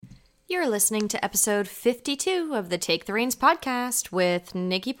You're listening to episode 52 of the Take the Reins podcast with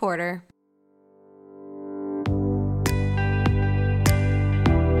Nikki Porter.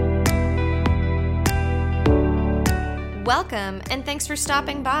 Welcome, and thanks for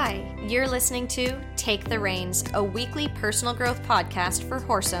stopping by. You're listening to Take the Reins, a weekly personal growth podcast for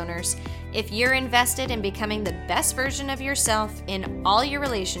horse owners. If you're invested in becoming the best version of yourself in all your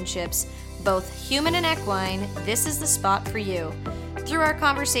relationships, both human and equine, this is the spot for you. Through our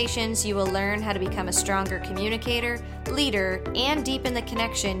conversations, you will learn how to become a stronger communicator, leader, and deepen the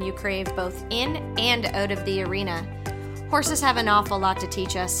connection you crave both in and out of the arena. Horses have an awful lot to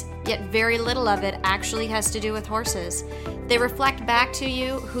teach us, yet very little of it actually has to do with horses. They reflect back to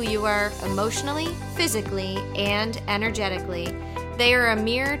you who you are emotionally, physically, and energetically. They are a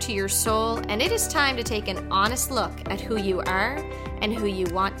mirror to your soul, and it is time to take an honest look at who you are and who you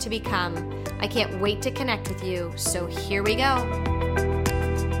want to become. I can't wait to connect with you, so here we go.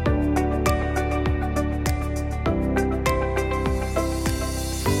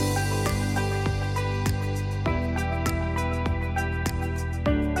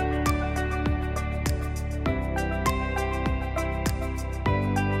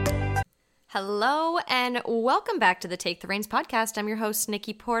 Hello and welcome back to the Take the Reins podcast. I'm your host,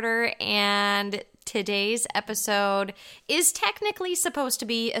 Nikki Porter, and today's episode is technically supposed to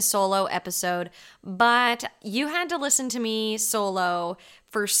be a solo episode, but you had to listen to me solo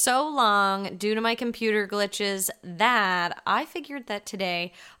for so long due to my computer glitches that I figured that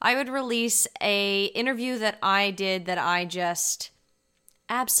today I would release an interview that I did that I just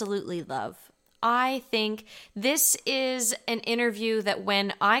absolutely love. I think this is an interview that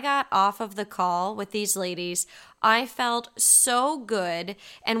when I got off of the call with these ladies, I felt so good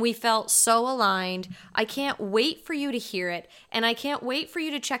and we felt so aligned. I can't wait for you to hear it, and I can't wait for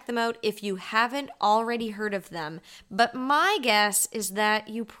you to check them out if you haven't already heard of them. But my guess is that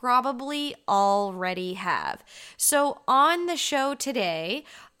you probably already have. So on the show today,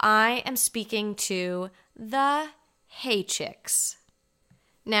 I am speaking to the Hey Chicks.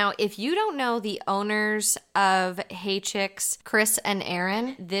 Now, if you don't know the owners of Hey Chicks, Chris and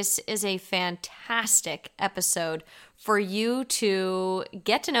Aaron, this is a fantastic episode for you to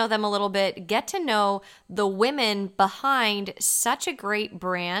get to know them a little bit, get to know the women behind such a great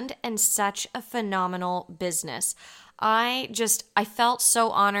brand and such a phenomenal business. I felt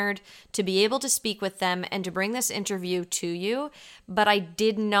so honored to be able to speak with them and to bring this interview to you, but I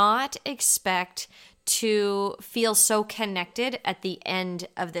did not expect to feel so connected at the end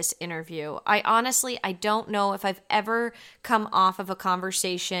of this interview. I don't know if I've ever come off of a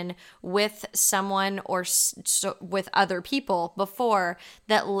conversation with someone or with other people before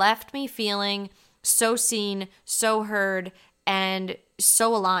that left me feeling so seen, so heard, and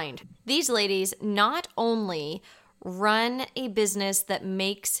so aligned. These ladies not only run a business that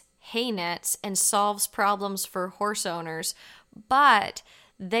makes hay nets and solves problems for horse owners, but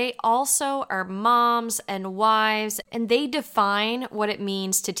they also are moms and wives, and they define what it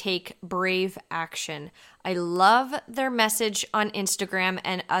means to take brave action. I love their message on Instagram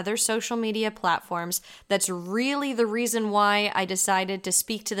and other social media platforms. That's really the reason why I decided to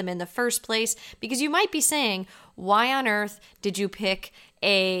speak to them in the first place, because you might be saying, why on earth did you pick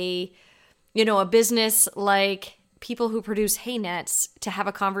a business like people who produce hay nets to have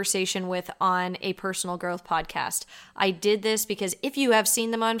a conversation with on a personal growth podcast? I did this because if you have seen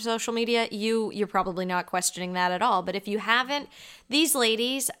them on social media, you're probably not questioning that at all. But if you haven't, these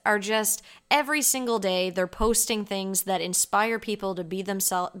ladies are just every single day, they're posting things that inspire people to be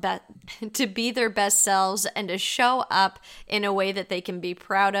themselves, to be their best selves and to show up in a way that they can be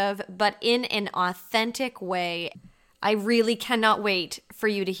proud of, but in an authentic way. I really cannot wait for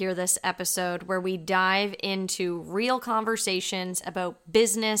you to hear this episode where we dive into real conversations about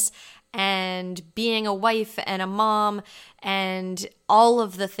business and being a wife and a mom and all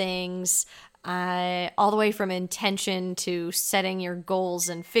of the things, all the way from intention to setting your goals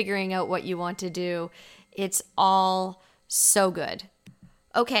and figuring out what you want to do. It's all so good.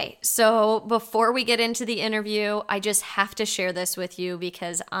 Okay, so before we get into the interview, I just have to share this with you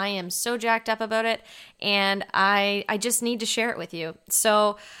because I am so jacked up about it and I just need to share it with you.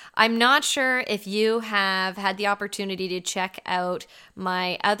 So I'm not sure if you have had the opportunity to check out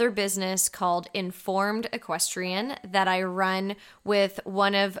my other business called Informed Equestrian that I run with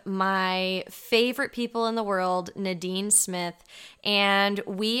one of my favorite people in the world, Nadine Smith, and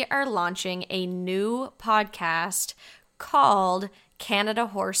we are launching a new podcast called Canada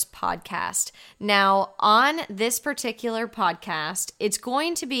Horse Podcast. Now, on this particular podcast, it's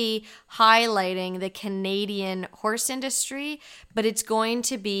going to be highlighting the Canadian horse industry, but it's going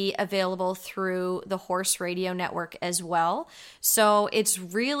to be available through the Horse Radio Network as well. So it's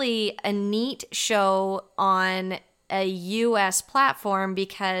really a neat show on a US platform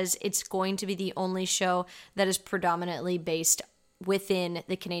because it's going to be the only show that is predominantly based within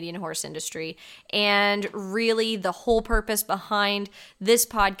the Canadian horse industry. And really the whole purpose behind this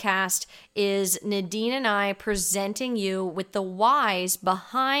podcast is Nadine and I presenting you with the whys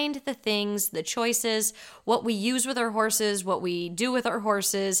behind the things, the choices, what we use with our horses, what we do with our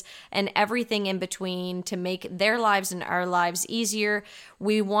horses, and everything in between to make their lives and our lives easier.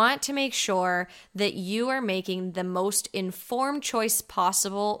 We want to make sure that you are making the most informed choice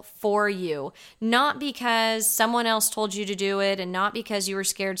possible for you, not because someone else told you to do it and not because you were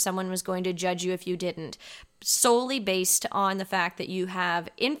scared someone was going to judge you if you didn't, solely based on the fact that you have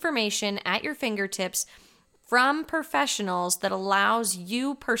information at your fingertips from professionals that allows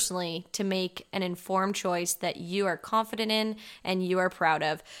you personally to make an informed choice that you are confident in and you are proud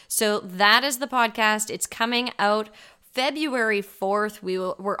of. So that is the podcast. It's coming out February 4th.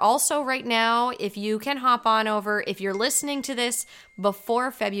 We're also right now, if you can hop on over, if you're listening to this before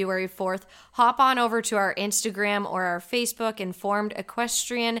February 4th, hop on over to our Instagram or our Facebook, Informed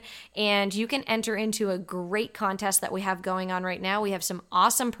Equestrian, and you can enter into a great contest that we have going on right now. We have some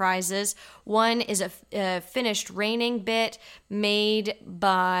awesome prizes. One is a finished reining bit made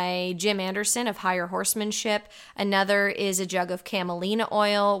by Jim Anderson of Higher Horsemanship. Another is a jug of camelina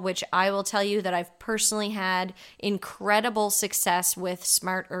oil, which I will tell you that I've personally had incredible success with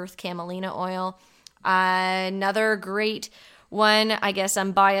Smart Earth camelina oil. Another great one, I guess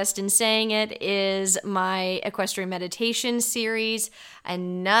I'm biased in saying it, is my equestrian meditation series.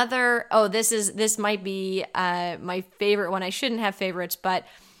 This might be my favorite one. I shouldn't have favorites, but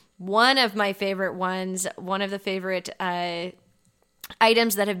one of my favorite ones, one of the favorite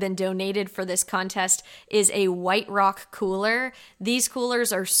items that have been donated for this contest is a White Rock cooler. These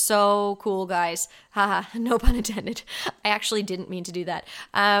coolers are so cool, guys. Haha, no pun intended. I actually didn't mean to do that.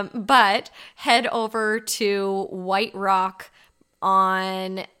 But head over to White Rock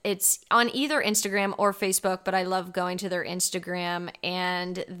it's on either Instagram or Facebook, but I love going to their Instagram,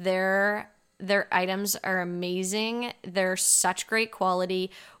 and their items are amazing. They're such great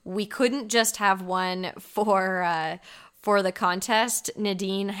quality. We couldn't just have one for the contest.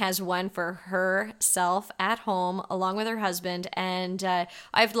 Nadine has one for herself at home along with her husband, and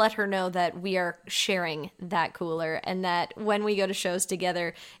I've let her know that we are sharing that cooler and that when we go to shows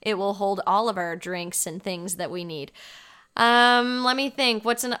together, it will hold all of our drinks and things that we need. Let me think.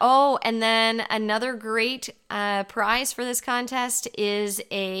 And then another great prize for this contest is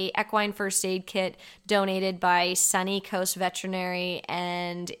a equine first aid kit donated by Sunny Coast Veterinary,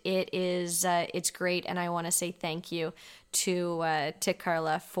 and it's great, and I want to say thank you to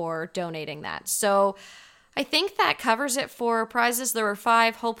Carla for donating that. So I think that covers it for prizes. There were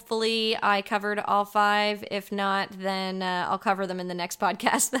 5. Hopefully I covered all 5. If not, then I'll cover them in the next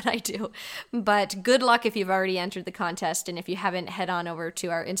podcast that I do. But good luck if you've already entered the contest. And if you haven't, head on over to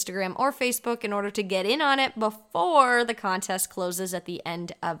our Instagram or Facebook in order to get in on it before the contest closes at the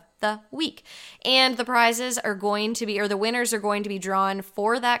end of the week. And the prizes are going to be, or the winners are going to be drawn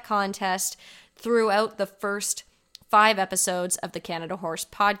for that contest throughout the first 5 episodes of the Canada Horse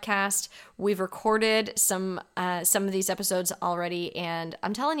Podcast. We've recorded some of these episodes already, and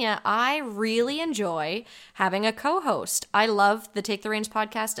I'm telling you, I really enjoy having a co-host. I love the Take the Reins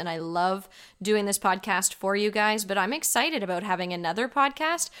podcast, and I love doing this podcast for you guys, but I'm excited about having another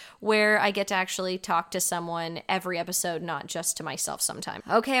podcast where I get to actually talk to someone every episode, not just to myself sometime.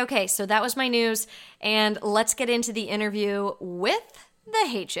 Okay, so that was my news, and let's get into the interview with the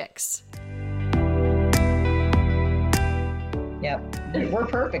Hey Chicks. Yep, we're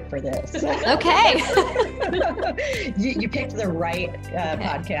perfect for this. Okay. You picked the right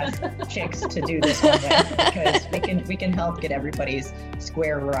podcast chicks to do this one with, because we can help get everybody's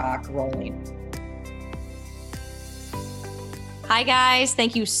square rock rolling. Hi, guys.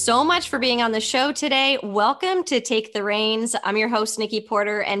 Thank you so much for being on the show today. Welcome to Take the Reins. I'm your host, Nikki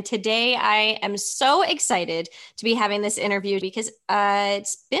Porter, and today I am so excited to be having this interview because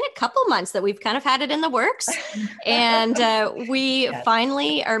it's been a couple months that we've kind of had it in the works, and we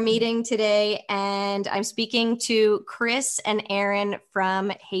finally are meeting today, and I'm speaking to Chris and Aaron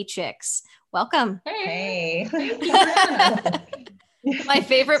from Hey Chicks. Welcome. Hey. My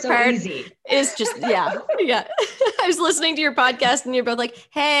favorite part easy. is just, yeah. I was listening to your podcast and you're both like,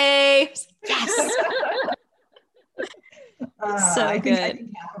 hey, yes. So I good.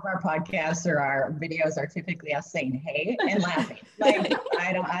 think half of our podcasts or our videos are typically us saying "hey" and laughing. Like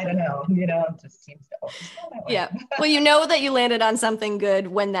I don't know, it just seems to always go that way. Yeah. Well, you know that you landed on something good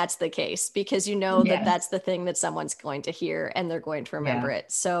when that's the case, because you know that Yes. that's the thing that someone's going to hear and they're going to remember Yeah.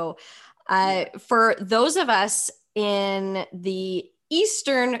 it. So, for those of us in the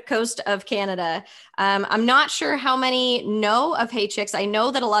eastern coast of Canada, I'm not sure how many know of Hey Chicks. I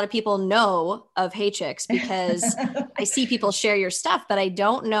know that a lot of people know of Hey Chicks because I see people share your stuff, but I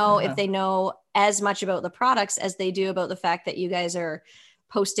don't know if they know as much about the products as they do about the fact that you guys are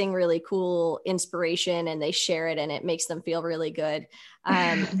posting really cool inspiration and they share it and it makes them feel really good.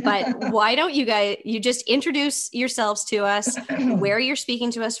 But why don't you just introduce yourselves to us, where you're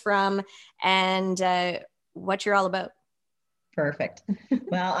speaking to us from, and what you're all about. Perfect.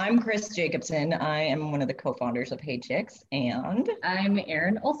 Well, I'm Chris Jacobson. I am one of the co-founders of Hey Chicks, and I'm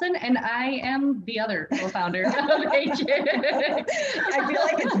Erin Olson, and I am the other co-founder of Hey Chicks. I feel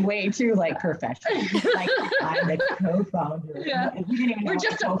like it's way too professional. Like I'm the co-founder. Yeah. We're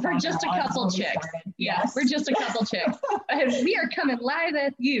just a couple chicks. Yes, we're just a couple chicks. And we are coming live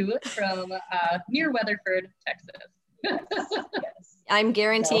at you from near Weatherford, Texas. Yes. I'm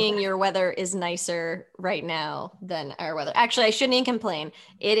guaranteeing your weather is nicer right now than our weather. Actually, I shouldn't even complain.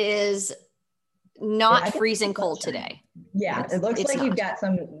 It is not freezing cold today. Yeah, it looks like you've got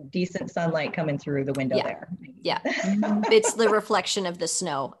some decent sunlight coming through the window there. Yeah, it's the reflection of the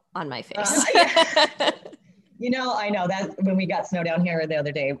snow on my face. I know that when we got snow down here the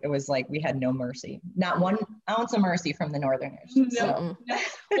other day, it was like we had no mercy. Not 1 ounce of mercy from the Northerners. No.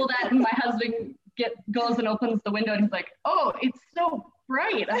 Well, my husband goes and opens the window and he's like, "Oh, it's so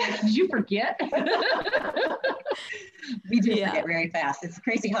bright." I'm like, "Did you forget?" We do forget very fast. It's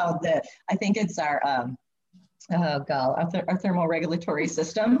crazy how I think it's our our thermoregulatory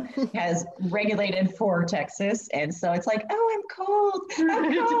system has regulated for Texas, and so it's like, "Oh, I'm cold.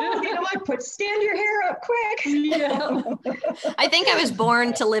 I'm cold. You know what? Stand your hair up quick." Yeah. I think I was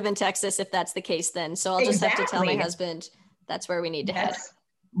born to live in Texas, if that's the case. Then, so I'll just have to tell my husband that's where we need to head.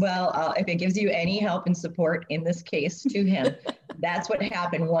 Well, if it gives you any help and support in this case to him, that's what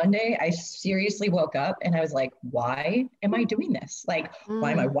happened. One day I seriously woke up and I was like, why am I doing this? Like,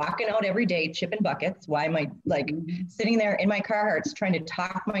 why am I walking out every day, chipping buckets? Why am I sitting there in my Carhartts trying to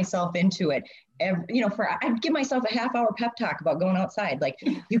talk myself into it? I'd give myself a half-hour pep talk about going outside. Like,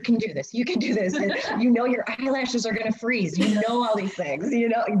 you can do this, you can do this. And, your eyelashes are going to freeze. All these things,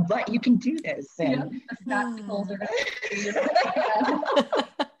 but you can do this. And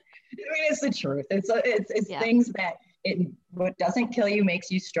it's the truth. It's things that what doesn't kill you makes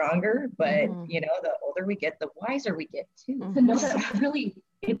you stronger. But the older we get, the wiser we get too. To know that really,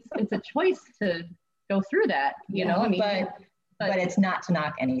 it's a choice to go through that. But it's not to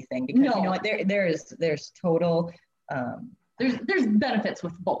knock anything, because you know what, there's total there's benefits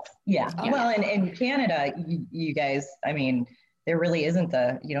with both. Yeah. Well, in Canada, you guys, there really isn't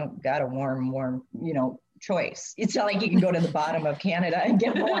you don't got a warm choice. It's not like you can go to the bottom of Canada and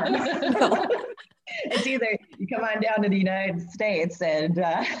get warm. It's either you come on down to the United States and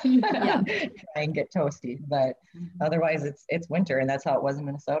try and get toasty, but otherwise it's winter, and that's how it was in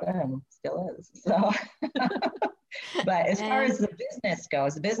Minnesota and still is. So, but as far as the business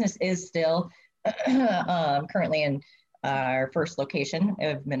goes, the business is still currently in our first location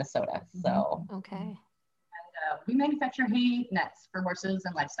of Minnesota. So okay. And we manufacture hay nets for horses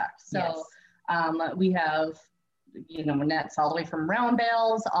and livestock. So we have nets all the way from round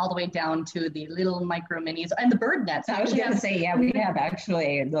bales all the way down to the little micro minis and the bird nets. I was going to say, we have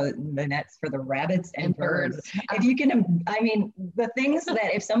actually the nets for the rabbits and birds. If you can, the things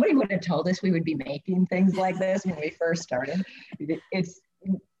that if somebody would have told us we would be making things like this when we first started,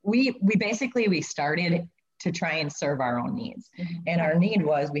 we basically started to try and serve our own needs. And our need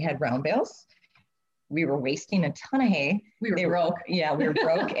was, we had round bales. We were wasting a ton of hay. We were broke. Yeah, we were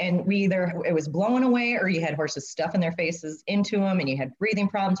broke. And it was blowing away, or you had horses stuffing their faces into them and you had breathing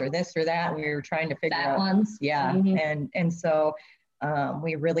problems or this or that. We were trying to figure out. Ones. Yeah. And so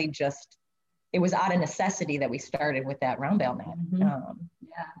we really just, it was out of necessity that we started with that round bale net.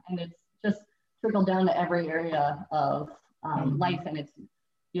 And it's just trickled down to every area of life. And it's,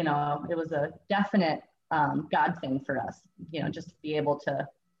 it was a definite God thing for us, just to be able to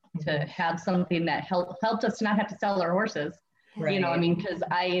have something that helped us to not have to sell our horses, because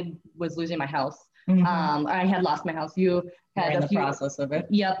I was losing my house. I had lost my house. You had in the process of it.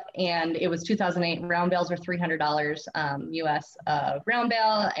 Yep. And it was 2008. Round bales were $300 US round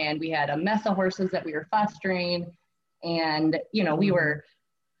bale. And we had a mess of horses that we were fostering. And,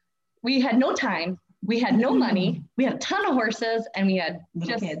 we had no time. We had no money. We had a ton of horses, and we had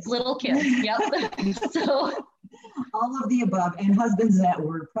little kids. Yep. all of the above, and husbands that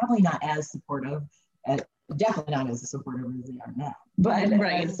were probably not as supportive, definitely not as supportive as they are now, but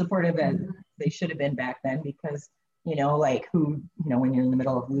as supportive as they should have been back then, because, like who, when you're in the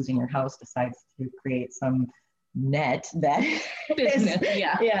middle of losing your house, decides to create some net that business,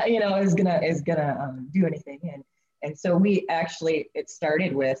 is gonna do anything. And so we actually, it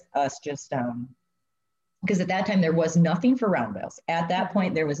started with us just, because at that time there was nothing for round bales. At that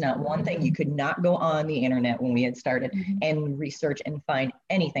point, there was not one thing. You could not go on the internet when we had started and research and find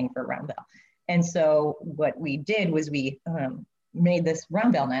anything for round bale. And so what we did was we made this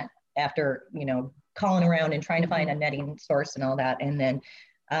round bale net after, calling around and trying to find a netting source and all that. And then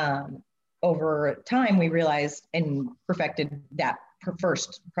over time, we realized and perfected that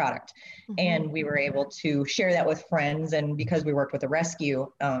first product. And we were able to share that with friends. And because we worked with a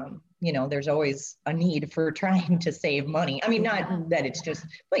rescue, there's always a need for trying to save money. I mean, not that it's just,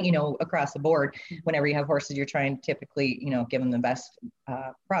 but, across the board, whenever you have horses, you're trying to typically, give them the best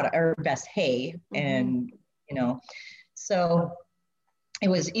product or best hay. And, so it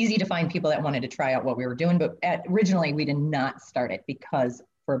was easy to find people that wanted to try out what we were doing. But originally we did not start it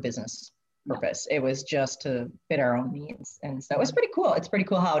for a business purpose. It was just to fit our own needs. And so it was pretty cool. It's pretty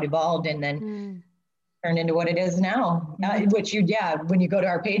cool how it evolved and then turned into what it is now, which when you go to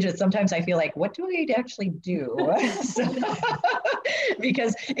our pages, sometimes I feel like, what do we actually do?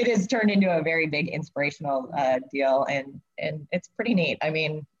 Because it has turned into a very big inspirational deal, and it's pretty neat. I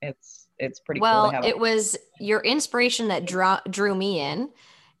mean, it's pretty cool to have it was your inspiration that drew me in.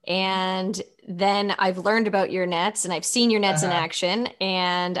 And then I've learned about your nets and I've seen your nets in action,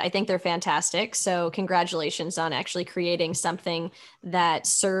 and I think they're fantastic. So congratulations on actually creating something that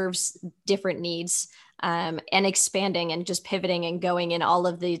serves different needs, and expanding and just pivoting and going in all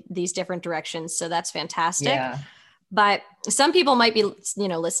of these different directions. So that's fantastic. Yeah. But some people might be,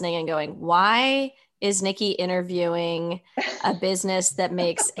 listening and going, why is Nikki interviewing a business that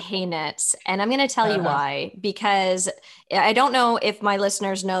makes hay nets? And I'm going to tell you why, because I don't know if my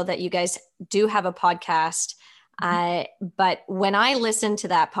listeners know that you guys do have a podcast. But when I listened to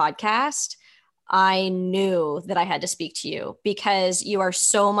that podcast, I knew that I had to speak to you, because you are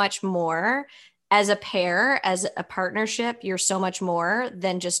so much more as a pair, as a partnership. You're so much more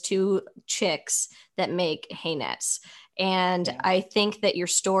than just two chicks that make hay nets. And I think that your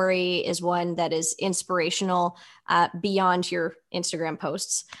story is one that is inspirational beyond your Instagram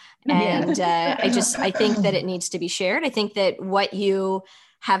posts. And I think that it needs to be shared. I think that what you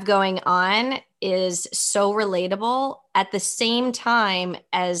have going on is so relatable, at the same time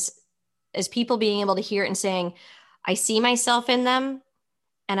as people being able to hear it and saying, I see myself in them.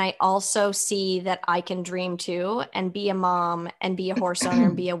 And I also see that I can dream too, and be a mom and be a horse owner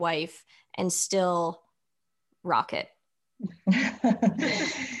and be a wife and still rock it.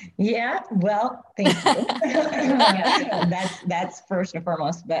 Yeah, well, thank you. That's first and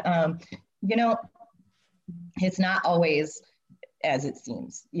foremost. But it's not always as it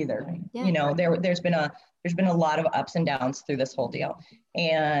seems either. Yeah. There's been a lot of ups and downs through this whole deal,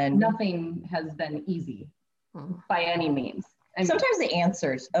 and nothing has been easy by any means. Sometimes the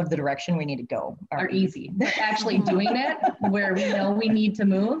answers of the direction we need to go are easy. But actually doing it where we know we need to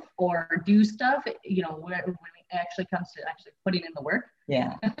move or do stuff, when it actually comes to actually putting in the work.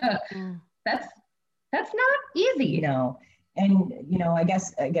 Yeah. That's not easy. And I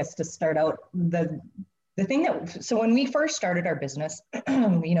guess to start out, the thing so when we first started our business,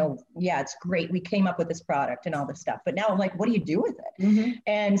 it's great. We came up with this product and all this stuff, but now what do you do with it? Mm-hmm.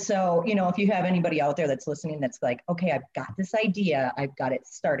 And so, if you have anybody out there that's listening, that's like, okay, I've got this idea, I've got it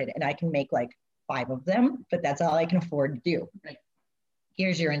started, and I can make 5 of them, but that's all I can afford to do. Right.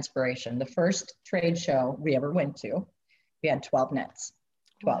 Here's your inspiration. The first trade show we ever went to, we had 12 nets,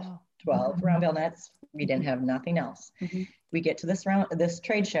 12 round bale nets. We didn't have nothing else. Mm-hmm. We get to this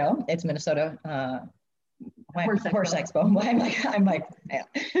trade show. It's Minnesota, Horse Expo. I'm like,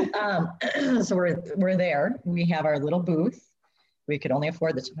 yeah. So we're there. We have our little booth. We could only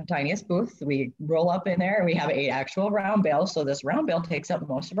afford the tiniest booth. We roll up in there and we have an actual round bale. So this round bale takes up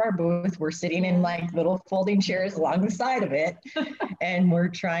most of our booth. We're sitting in little folding chairs along the side of it. And we're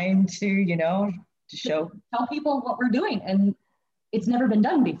trying to, tell people what we're doing. And it's never been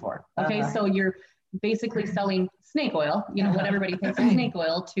done before. Okay. So you're basically selling snake oil, what everybody thinks is snake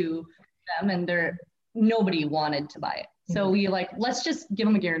oil, to them, and nobody wanted to buy it. So we let's just give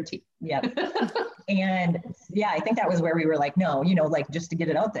them a guarantee. Yeah. And I think that was where we were like, no, just to get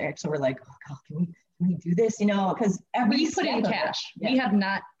it out there. So we're like, oh God, can we do this? Because we put in cash. We have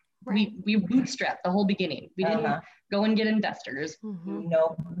not, we bootstrapped the whole beginning. We didn't go and get investors. Mm-hmm.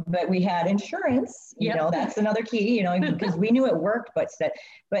 No, but we had insurance, that's another key, because we knew it worked, but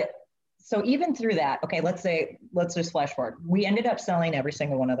So even through that, okay, let's just flash forward. We ended up selling every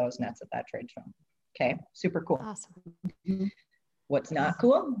single one of those nets at that trade show. Okay, super cool. Awesome. What's not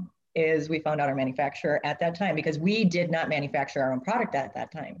cool is we found out our manufacturer at that time, because we did not manufacture our own product at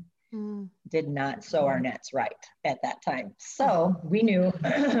that time. Did not sew our nets right at that time. So we knew,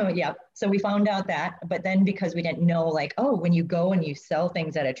 yeah. So we found out that, but then because we didn't know, like, oh, when you go and you sell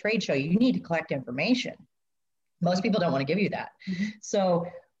things at a trade show, you need to collect information. Most people don't want to give you that. So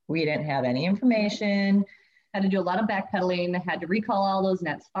we didn't have any information. Had to do a lot of backpedaling, had to recall all those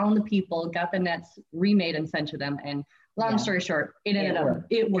nets, found the people, got the nets remade and sent to them. And long story short,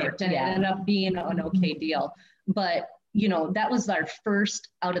 it worked and it ended up being an okay deal. But you know, that was our first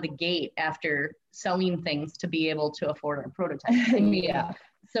out of the gate after selling things to be able to afford our prototype.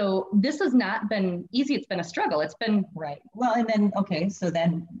 So this has not been easy. It's been a struggle. It's been Well, and then, okay, so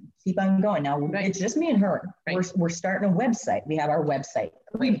then keep on going. Now it's just me and her. We're starting a website. We have our website.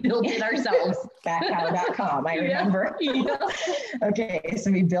 We built it ourselves. Fatcow.com. I remember. Okay,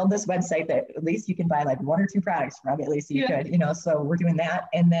 so we build this website that at least you can buy like 1 or 2 products from. At least you could, you know. So we're doing that,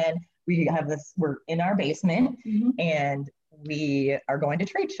 and then we have this. We're in our basement, and we are going to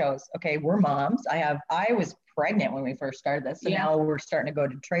trade shows. Okay, we're moms. I was pregnant when we first started this, so now we're starting to go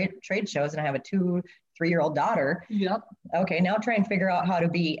to trade shows, and I have a 2-3-year-old daughter. Okay, now try and figure out how to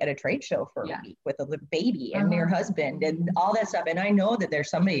be at a trade show for a week with a little baby and your husband and all that stuff. And I know that there's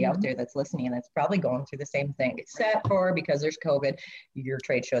somebody out there that's listening and that's probably going through the same thing, except for because there's COVID, your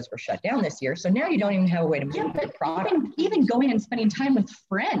trade shows were shut down this year. So now you don't even have a way to move the product. Even going and spending time with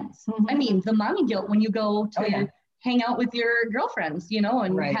friends. I mean, the mommy guilt when you go to hang out with your girlfriends, you know,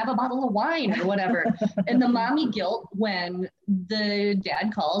 and have a bottle of wine or whatever. And the mommy guilt when the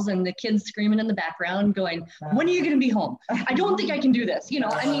dad calls and the kid's screaming in the background going, when are you going to be home? I don't think I can do this. You know,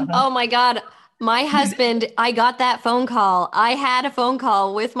 I mean. Oh my God. My husband, I got that phone call. I had a phone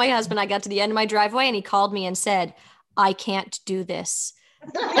call with my husband. I got to the end of my driveway and he called me and said, I can't do this.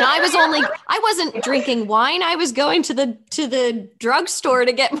 And I wasn't drinking wine. I was going to the drugstore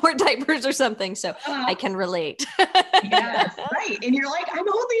to get more diapers or something. So I can relate. Yes, right. And you're like, I'm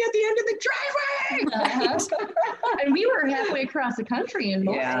only at the end of the driveway. And we were halfway across the country in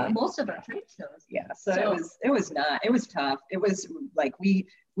most of our trade shows. Yeah. So it was tough. It was like, we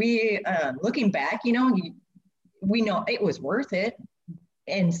looking back, you know, we know it was worth it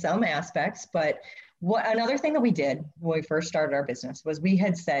in some aspects, but another thing that we did when we first started our business was we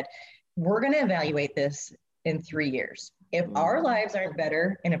had said, we're going to evaluate this in 3 years. If our lives aren't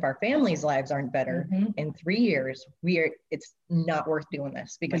better and if our families' lives aren't better in 3 years, it's not worth doing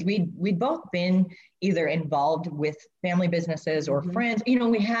this, because we'd both been either involved with family businesses or friends. You know,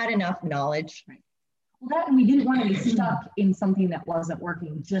 we had enough knowledge. Well, that, and we didn't want to be stuck in something that wasn't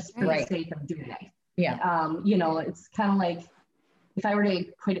working just for the sake of doing it. Yeah. You know, it's kind of like, if I were to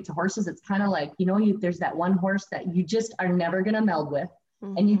equate it to horses, it's kind of like, you know, there's that one horse that you just are never going to meld with.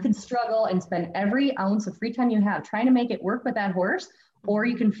 And you could struggle and spend every ounce of free time you have trying to make it work with that horse, or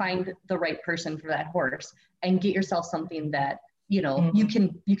you can find the right person for that horse and get yourself something that, you know, you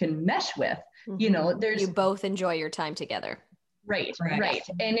can mesh with. You know, you both enjoy your time together. Right.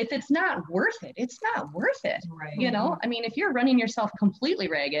 And if it's not worth it, it's not worth it. You know, I mean, if you're running yourself completely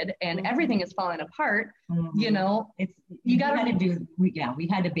ragged and everything is falling apart, you know, we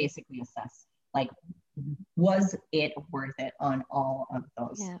had to basically assess, like, was it worth it on all of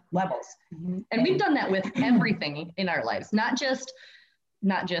those levels? And we've done that with everything in our lives, not just,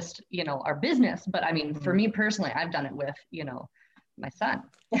 you know, our business, but I mean, for me personally, I've done it with, you know, my son,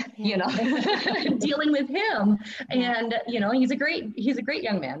 you know, dealing with him. And, you know, he's a great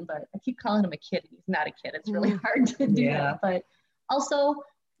young man, but I keep calling him a kid. He's not a kid. It's really hard to do that. But also,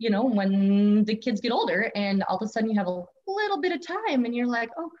 you know, when the kids get older and all of a sudden you have a little bit of time and you're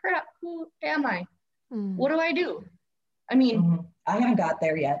like, oh crap, who am I? What do I do? I mean, I haven't got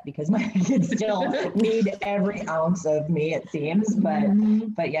there yet because my kids still need every ounce of me, it seems.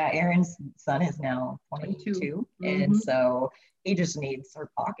 But yeah, Aaron's son is now 22. And so he just needs her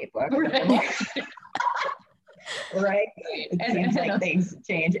pocketbook. Right. It seems like things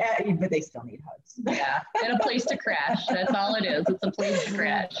change, but they still need hugs. Yeah. And a place to crash. That's all it is. It's a place to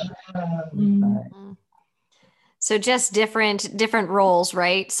crash. So just different roles,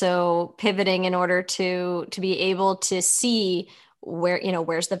 right? So pivoting in order to be able to see where, you know,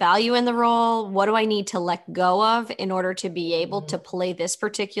 where's the value in the role? What do I need to let go of in order to be able to play this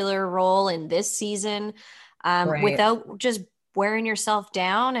particular role in this season, without just wearing yourself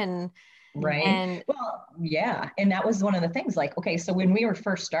down and well, yeah. And that was one of the things, like, okay, so when we were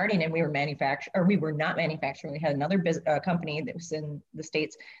first starting and we were not manufacturing, we had another company that was in the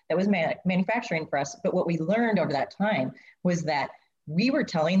States that was manufacturing for us. But what we learned over that time was that we were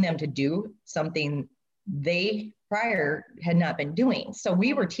telling them to do something they prior had not been doing. So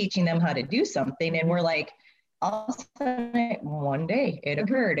we were teaching them how to do something, and we're like, all of a sudden, one day it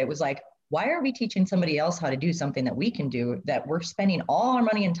occurred. It was like, why are we teaching somebody else how to do something that we can do, that we're spending all our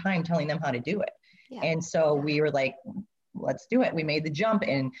money and time telling them how to do it? Yeah. And so we were like, let's do it. We made the jump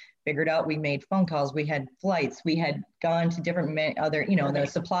and figured out, we made phone calls, we had flights, we had gone to different other, the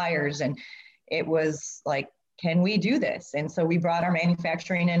suppliers, and it was like, can we do this? And so we brought our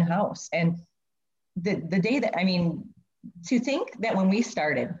manufacturing in-house. And the day that, to think that when we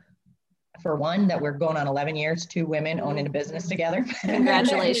started, for one, that we're going on 11 years, 2 women owning a business together.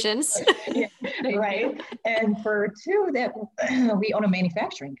 Congratulations. Yeah, right. And for 2, that we own a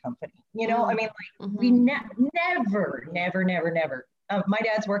manufacturing company. We never. My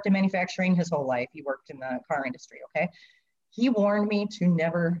dad's worked in manufacturing his whole life. He worked in the car industry. Okay. He warned me to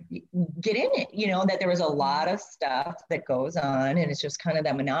never get in it, that there was a lot of stuff that goes on, and it's just kind of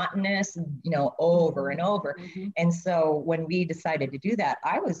that monotonous, over and over. Mm-hmm. And so when we decided to do that,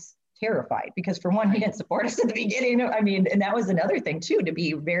 I was terrified, because for one, he didn't support us at the beginning. And that was another thing too, to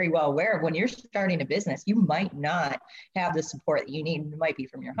be very well aware of. When you're starting a business, you might not have the support that you need. It might be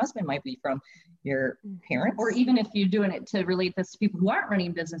from your husband, might be from your parents. Or even if you're doing it to relate this to people who aren't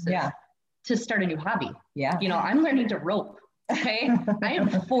running businesses, to start a new hobby. Yeah. I'm learning to rope. Okay. I am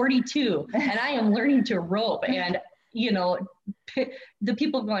 42 and I am learning to rope, and, the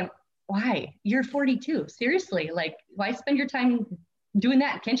people going, why? You're 42. Seriously. Like, why spend your time doing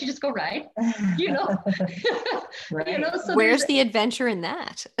that? Can't you just go ride? Right. So where's the adventure in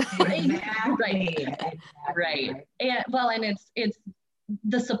that? Right. And it's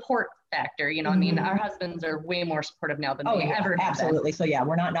the support factor, our husbands are way more supportive now than they ever have. Absolutely. So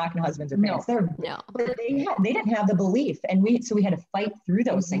we're not knocking husbands or parents. No. But they didn't have the belief, and we had to fight through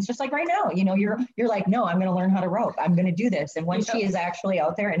those things. Just like right now, you're like, no, I'm going to learn how to rope. I'm going to do this. And once she is actually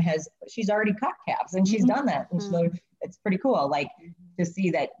out there and she's already caught calves, and she's done that. And so it's pretty cool. Like, to see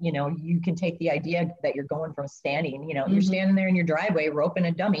that, you can take the idea that you're going from standing, you're standing there in your driveway roping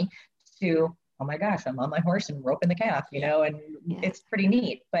a dummy, to, oh my gosh, I'm on my horse and roping the calf, and it's pretty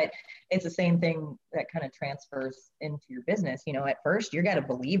neat. But it's the same thing that kind of transfers into your business. At first you got to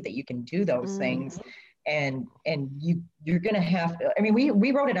believe that you can do those things, and you're going to have to,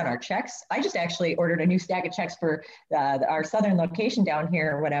 we wrote it on our checks. I just actually ordered a new stack of checks for our southern location down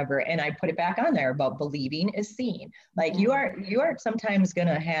here or whatever. And I put it back on there about believing is seeing. Like, you are sometimes going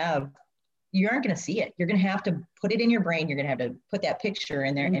to have, you aren't going to see it. You're going to have to put it in your brain. You're going to have to put that picture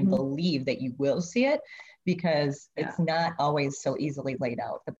in there and believe that you will see it, because it's not always so easily laid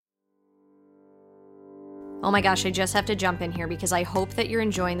out. Oh my gosh, I just have to jump in here because I hope that you're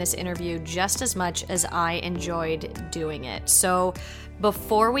enjoying this interview just as much as I enjoyed doing it. So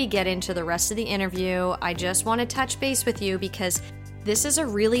before we get into the rest of the interview, I just want to touch base with you, because this is a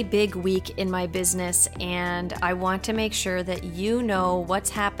really big week in my business, and I want to make sure that you know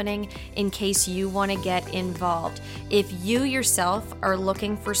what's happening in case you want to get involved. If you yourself are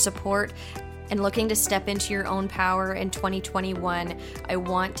looking for support and looking to step into your own power in 2021, I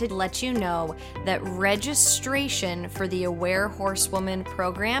want to let you know that registration for the Aware Horsewoman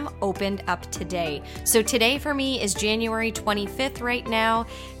program opened up today. So today for me is January 25th right now,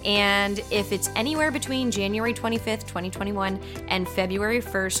 and if it's anywhere between January 25th, 2021 and February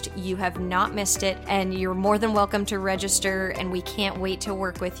 1st, you have not missed it, and you're more than welcome to register, and we can't wait to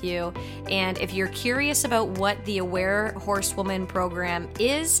work with you. And if you're curious about what the Aware Horsewoman program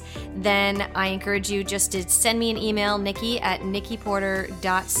is, then I encourage you just to send me an email,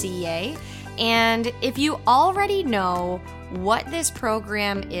 nikki@nikkiporter.ca. And if you already know what this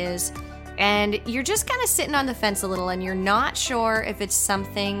program is, and you're just kind of sitting on the fence a little and you're not sure if it's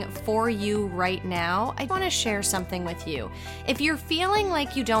something for you right now, I want to share something with you. If you're feeling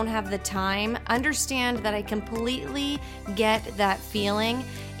like you don't have the time, understand that I completely get that feeling.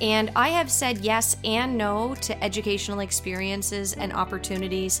 And I have said yes and no to educational experiences and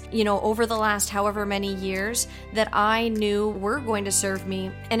opportunities, over the last however many years that I knew were going to serve me.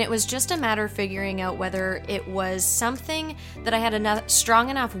 And it was just a matter of figuring out whether it was something that I had a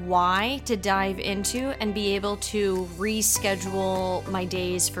strong enough why to dive into and be able to reschedule my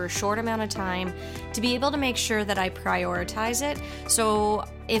days for a short amount of time to be able to make sure that I prioritize it. So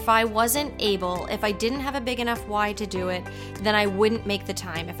if I didn't have a big enough why to do it, then I wouldn't make the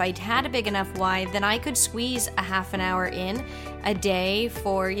time. If I had a big enough why, then I could squeeze a half an hour in a day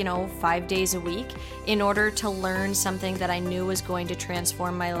for, 5 days a week in order to learn something that I knew was going to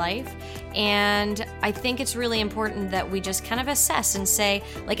transform my life. And I think it's really important that we just kind of assess and say,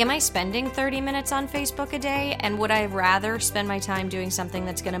 am I spending 30 minutes on Facebook a day? And would I rather spend my time doing something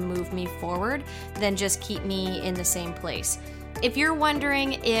that's going to move me forward than just keep me in the same place? If you're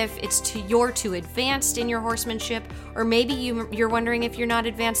wondering if you're too advanced in your horsemanship, or maybe you're wondering if you're not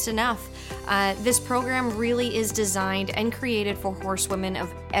advanced enough, this program really is designed and created for horsewomen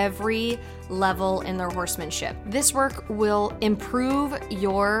of every level in their horsemanship. This work will improve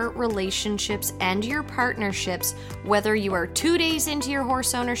your relationships and your partnerships, whether you are 2 days into your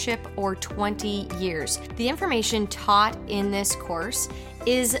horse ownership or 20 years. The information taught in this course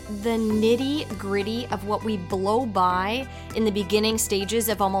is the nitty-gritty of what we blow by in the beginning stages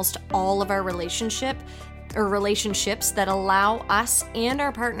of almost all of our relationships that allow us and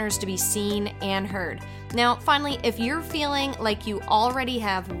our partners to be seen and heard. Now, finally, if you're feeling like you already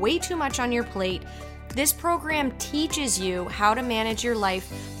have way too much on your plate, this program teaches you how to manage your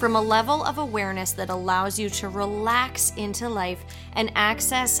life from a level of awareness that allows you to relax into life and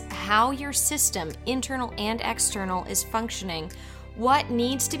access how your system, internal and external, is functioning, what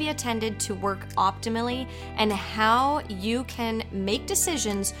needs to be attended to work optimally, and how you can make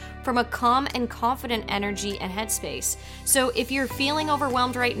decisions from a calm and confident energy and headspace. So if you're feeling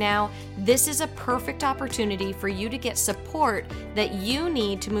overwhelmed right now, this is a perfect opportunity for you to get support that you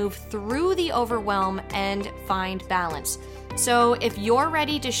need to move through the overwhelm and find balance. So if you're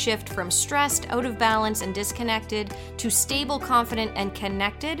ready to shift from stressed, out of balance, and disconnected to stable, confident, and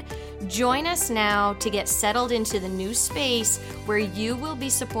connected, join us now to get settled into the new space where you will be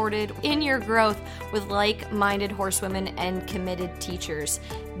supported in your growth with like-minded horsewomen and committed teachers.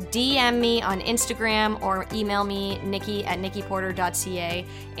 DM me on Instagram or email me, nikki@nikkiporter.ca,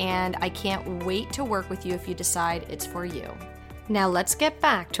 and I can't wait to work with you if you decide it's for you. Now let's get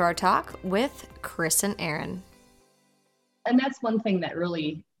back to our talk with Chris and Erin. And that's one thing that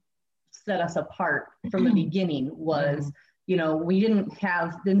really set us apart from the beginning was, you know, in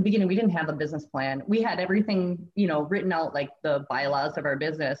the beginning, we didn't have a business plan. We had everything, you know, written out, like the bylaws of our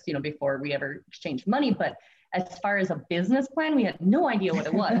business, you know, before we ever exchanged money. But as far as a business plan, we had no idea what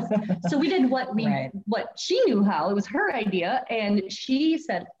it was. So we did what she knew how. It was her idea. And she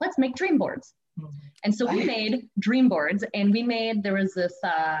said, let's make dream boards. And so we made dream boards, and there was this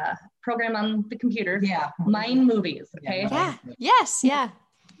program on the computer, Mind Movies. Okay. Yeah. Yes. Yeah.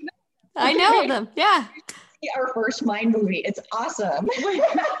 I know them. Yeah. Our first Mind movie. It's awesome.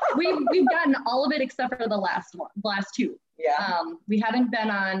 We've gotten all of it except for the last two. Yeah. We haven't been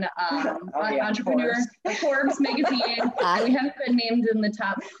on Entrepreneur Forbes magazine. We haven't been named in the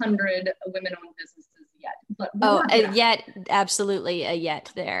top 100 women-owned businesses yet. But absolutely a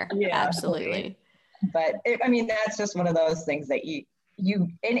yet there. Yeah, absolutely. But that's just one of those things that you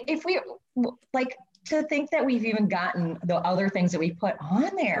and if we like to think that we've even gotten the other things that we put on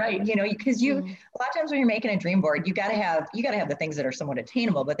there, right? You know, because a lot of times when you're making a dream board, you gotta have the things that are somewhat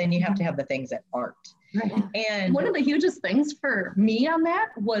attainable, but then you have to have the things that aren't. Right. And one of the hugest things for me on that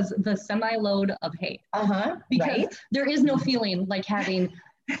was the semi-load of hay. Because there is no feeling like having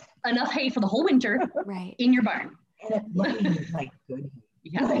enough hay for the whole winter in your barn. And it looks like good hay.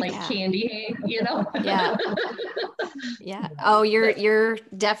 Candy hay, you know? Yeah. Yeah. Oh, you're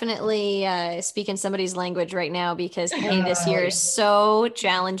definitely speaking somebody's language right now, because hay this year is so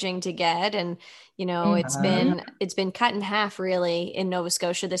challenging to get. And, you know, it's been cut in half really in Nova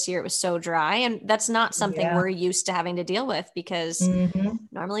Scotia this year. It was so dry, and that's not something we're used to having to deal with, because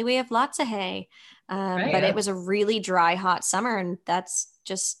normally we have lots of hay. But it was a really dry, hot summer, and that's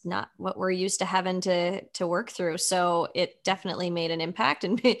just not what we're used to having to work through. So it definitely made an impact,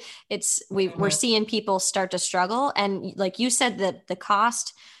 and we're seeing people start to struggle. And like you said, that the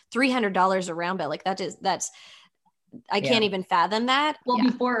cost, $300 a round bale, like that's I can't even fathom that. Well,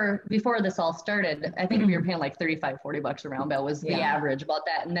 before this all started, I think we were paying like $35-$40 a round bale was the average, about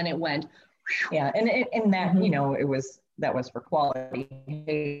that. And then it went. Yeah. And that, you know, that was for quality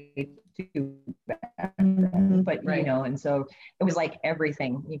too. But, you know, and so it was like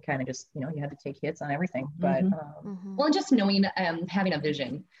everything, you kind of just, you know, you had to take hits on everything, but, well, just knowing, having a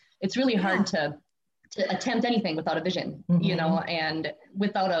vision, it's really hard to attempt anything without a vision, you know, and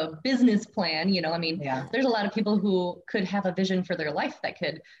without a business plan, you know, there's a lot of people who could have a vision for their life that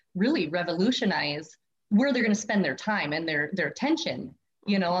could really revolutionize where they're going to spend their time and their attention,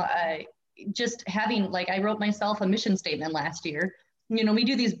 you know. Just having, like, I wrote myself a mission statement last year. You know, we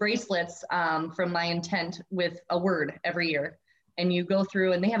do these bracelets from My Intent with a word every year, and you go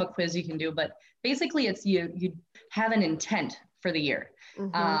through, and they have a quiz you can do, but basically it's you have an intent for the year.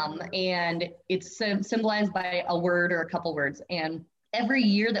 And it's symbolized by a word or a couple words. And every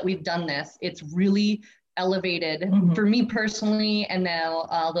year that we've done this, it's really elevated for me personally, and now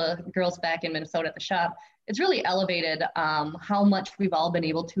all the girls back in Minnesota at the shop. It's really elevated how much we've all been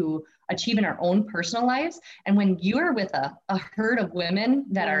able to achieve in our own personal lives. And when you're with a herd of women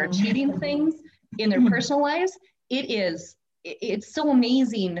that are achieving things in their personal lives, it is it's so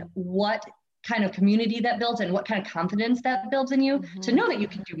amazing what kind of community that builds and what kind of confidence that builds in you to know that you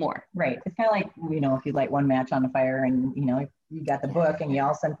can do more. Right. It's kind of like, if you light one match on the fire and, you got the book and you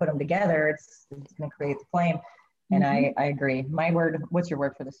all of a sudden put them together, it's going to create the flame. And I agree. My word, what's your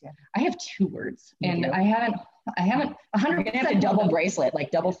word for this year? I have 2 words and do? I haven't 100%. You're going to have to double bracelet,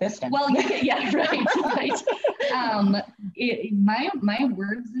 like double fisting. Well, yeah, right. My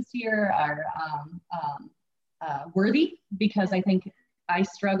words this year are worthy, because I think I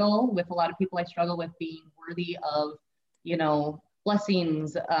struggle with a lot of people. I struggle with being worthy of,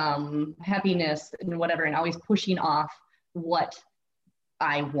 blessings, happiness and whatever, and always pushing off what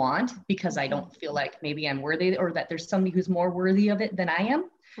I want because I don't feel like maybe I'm worthy, or that there's somebody who's more worthy of it than I am.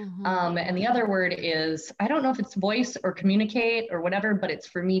 And the other word is, I don't know if it's voice or communicate or whatever, but it's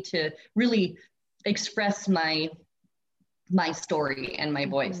for me to really express my story and my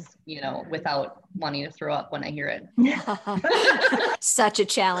voice, without wanting to throw up when I hear it. Such a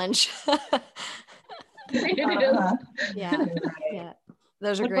challenge. It is. Yeah. Yeah.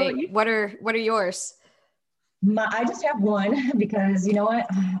 Those are great. What are yours? I just have one because you know what?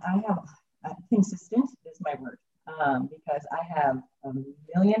 I have consistent is my word, because I have a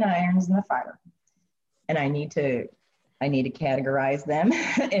million irons in the fire, and I need to categorize them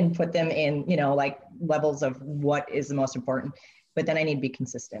and put them in, like levels of what is the most important. But then I need to be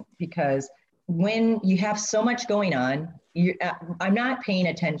consistent, because when you have so much going on, I'm not paying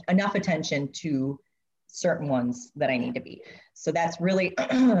enough attention to certain ones that I need to be. So that's really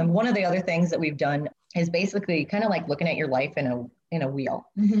one of the other things that we've done is basically kind of like looking at your life in a wheel.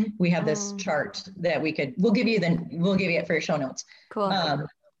 We have this chart that we'll give you it for your show notes. Cool.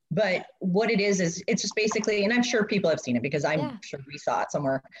 But what it is it's just basically, and I'm sure people have seen it because I'm sure we saw it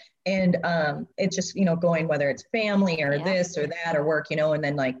somewhere. And it's just, going, whether it's family or this or that or work, and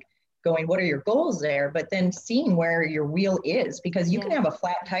then like going, what are your goals there? But then seeing where your wheel is, because you can have a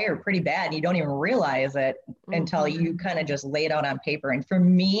flat tire pretty bad and you don't even realize it until you kind of just lay it out on paper. And for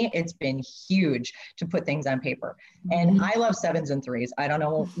me, it's been huge to put things on paper. And I love 7s and 3s. I don't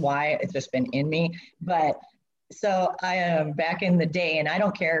know why, it's just been in me, but so I am back in the day, and I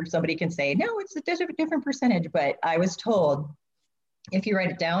don't care if somebody can say, no, it's a different percentage, but I was told if you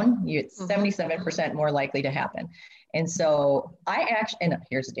write it down, it's 77% more likely to happen. And so and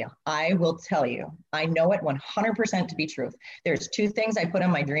here's the deal. I will tell you, I know it 100% to be truth. There's 2 things I put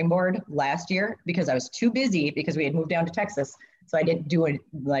on my dream board last year because I was too busy because we had moved down to Texas. So I didn't do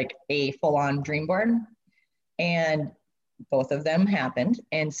a full-on dream board. And both of them happened.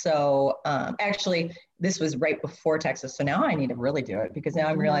 And so actually this was right before Texas. So now I need to really do it, because now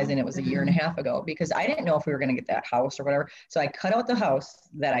I'm realizing it was a year and a half ago, because I didn't know if we were going to get that house or whatever. So I cut out the house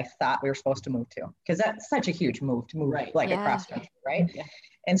that I thought we were supposed to move to, because that's such a huge move to move across country, right? Yeah.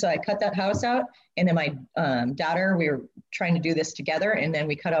 And so I cut that house out, and then my daughter, we were trying to do this together. And then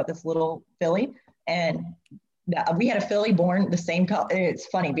we cut out this little filly, and we had a filly born the same color. It's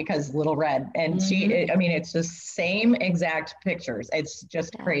funny because Little Red, and it's the same exact pictures. It's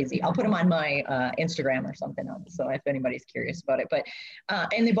just crazy. I'll put them on my Instagram or something else, so if anybody's curious about it. But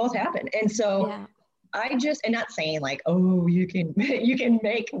and they both happened, and so I just, and not saying like, oh, you can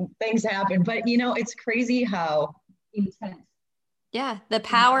make things happen, but it's crazy how intent. Yeah, the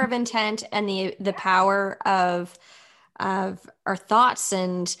power of intent and the power of our thoughts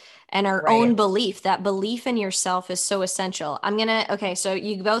and our own belief. That belief in yourself is so essential. So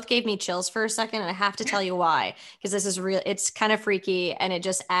you both gave me chills for a second, and I have to tell you why, because this is real. It's kind of freaky, and it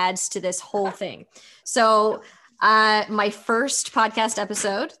just adds to this whole thing. So my first podcast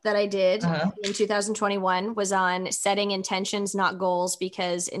episode that I did in 2021 was on setting intentions, not goals,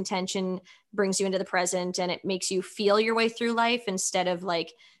 because intention brings you into the present and it makes you feel your way through life instead of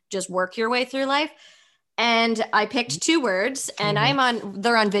like just work your way through life. And I picked 2 words, and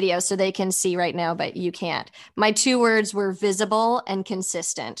they're on video so they can see right now, but you can't. My 2 words were visible and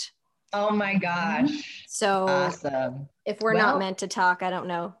consistent. Oh my gosh. So awesome. If we're not meant to talk, I don't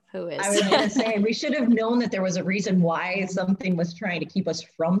know who is. I was going to say, we should have known that there was a reason why something was trying to keep us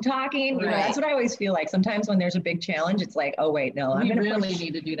from talking. Right. That's what I always feel like. Sometimes when there's a big challenge, it's like, oh wait, no, I'm going to really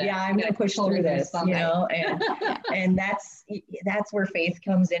need to do that. Yeah, I'm going to push through this, and that's where faith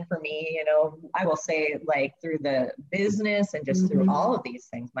comes in for me. I will say, like, through the business and just through all of these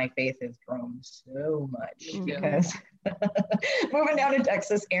things, my faith has grown so much because moving down to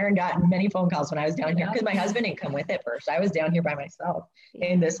Texas, Aaron got many phone calls when I was down here, because my husband didn't come with it first. I was down here by myself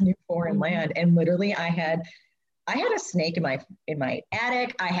in this new foreign land, and literally I had a snake in my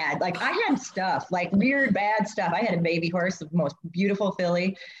attic. I had stuff, like weird bad stuff. I had a baby horse, the most beautiful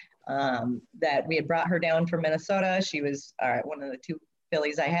filly that we had brought her down from Minnesota. She was one of the 2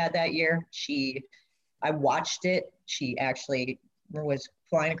 fillies I had that year. She I watched it. She actually was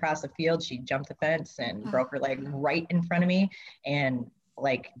flying across the field. She jumped the fence and broke her leg right in front of me. And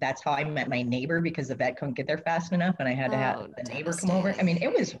like, that's how I met my neighbor, because the vet couldn't get there fast enough and I had to have the neighbor come over. I mean,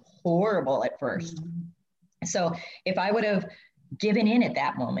 it was horrible at first. So if I would have given in at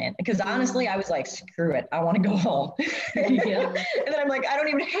that moment, because honestly, I was like, screw it, I want to go home. And then I'm like, I don't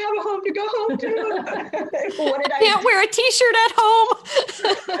even have a home to go home to. What did I can't wear a t-shirt at home.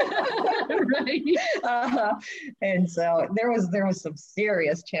 Right. And so there was some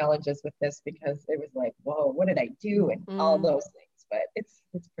serious challenges with this, because it was like, whoa, what did I do? And all those things, but it's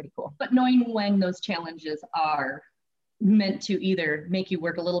pretty cool. But knowing when those challenges are meant to either make you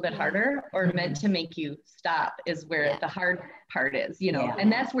work a little bit harder or meant to make you stop is where the hard part is, you know,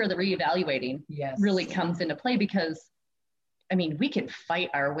 and that's where the reevaluating really comes into play, because I mean, we can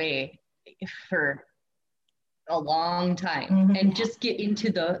fight our way for a long time and just get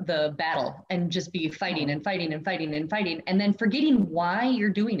into the battle and just be fighting and fighting and fighting and fighting, and then forgetting why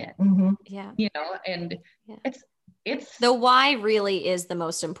you're doing it. You know, and it's the why really is the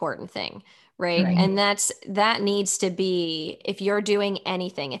most important thing. Right. And that needs to be, if you're doing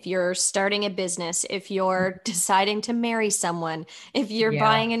anything, if you're starting a business, if you're deciding to marry someone, if you're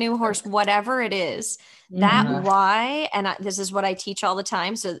buying a new horse, whatever it is, that why, and this is what I teach all the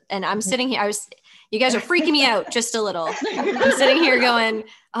time. So, and I'm sitting here, you guys are freaking me out just a little. I'm sitting here going,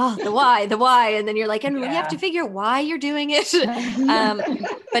 oh, the why. And then you're like, and you have to figure why you're doing it.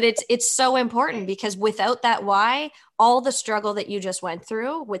 But it's so important, because without that why, all the struggle that you just went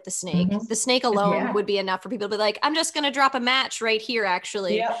through with the snake alone would be enough for people to be like, I'm just going to drop a match right here,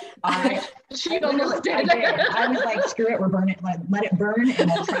 actually. Yep. She almost did. I was like, screw it, we're burning it. Let it burn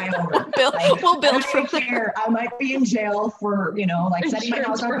and we'll try over. We'll build from there. I might be in jail for, you know, like setting my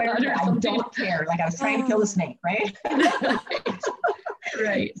house on fire. I don't care. Like, I was trying to kill the snake, right?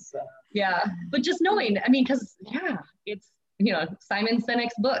 Right. So. Yeah. But just knowing, I mean, because it's, you know, Simon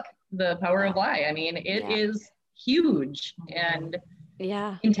Sinek's book, The Power of Why. I mean, it is huge. And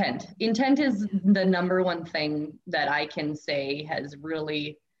intent is the number one thing that I can say has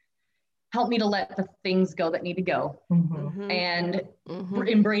really helped me to let the things go that need to go and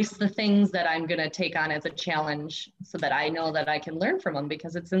embrace the things that I'm going to take on as a challenge, so that I know that I can learn from them,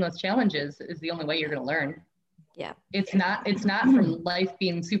 because it's in those challenges is the only way you're going to learn. Yeah. It's not from life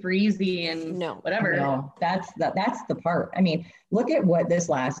being super easy and whatever. No, that's the part. I mean, look at what this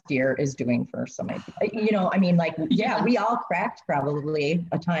last year is doing for somebody. You know, I mean, like, we all cracked probably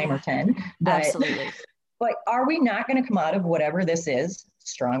a time or 10, but, absolutely. But are we not going to come out of whatever this is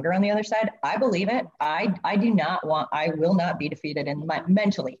stronger on the other side? I believe it. I will not be defeated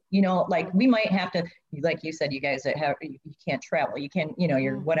mentally, you know, like we might have to, like you said, you guys that you can't travel, you can, you know,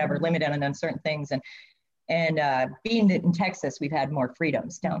 you're whatever limited on certain things. And being in Texas, we've had more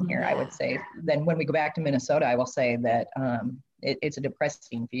freedoms down here, I would say, than when we go back to Minnesota. I will say that it's a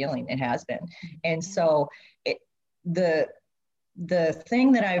depressing feeling. It has been. And so the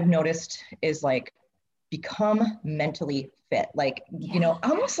thing that I've noticed is like, become mentally fit. Like, you know,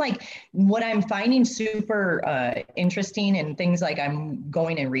 almost like what I'm finding super interesting and things like I'm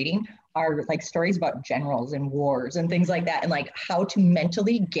going and reading are like stories about generals and wars and things like that, and like how to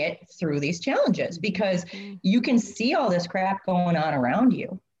mentally get through these challenges, because you can see all this crap going on around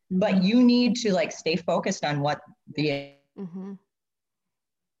you, but you need to like stay focused on what the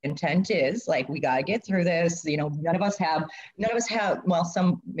intent is. Like, we got to get through this. You know, none of us have,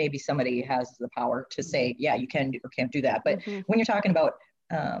 well, maybe somebody has the power to say, yeah, you can or can't do that. But when you're talking about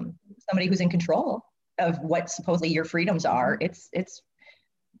somebody who's in control of what supposedly your freedoms are,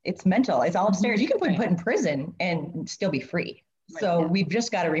 it's mental. It's all upstairs. You can be put in prison and still be free. Right, so we've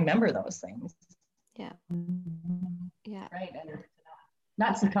just got to remember those things. Yeah. Right. And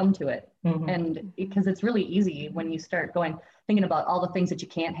not succumb to it. And because it's really easy when you start thinking about all the things that you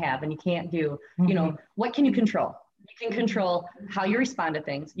can't have and you can't do, you know, what can you control? You can control how you respond to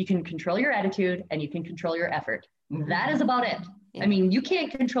things. You can control your attitude and you can control your effort. That is about it. I mean, you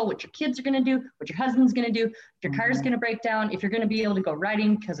can't control what your kids are going to do, what your husband's going to do, if your car's going to break down, if you're going to be able to go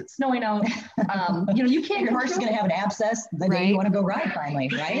riding because it's snowing out. You know, you can't. Your horse is going to have an abscess the day you want to go ride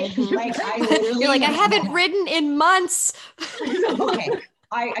finally, right? Like, you're like, I haven't ridden in months. Okay.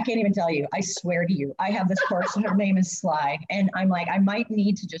 I can't even tell you. I swear to you, I have this horse and her name is Sly. And I'm like, I might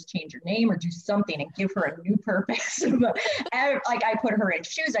need to just change her name or do something and give her a new purpose. Like, I put her in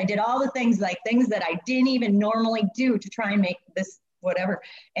shoes. I did all the things that I didn't even normally do to try and make this whatever.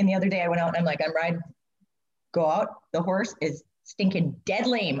 And the other day I went out and I'm like, I'm riding, go out. The horse is stinking dead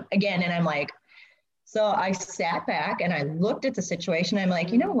lame again. And I'm like, so I sat back and I looked at the situation. I'm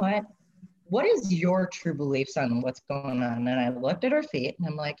like, you know what? what is your true beliefs on what's going on? And I looked at her feet and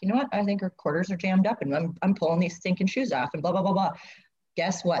I'm like, you know what? I think her quarters are jammed up and I'm pulling these stinking shoes off and blah, blah, blah, blah.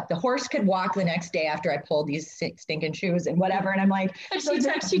 Guess what? The horse could walk the next day after I pulled these stinking shoes and whatever. And I'm like, and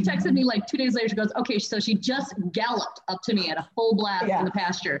she texted me like 2 days later. She goes, okay, so she just galloped up to me at a full blast in the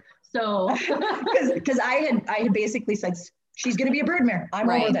pasture. So, because I had basically said, she's going to be a brood mare. I'm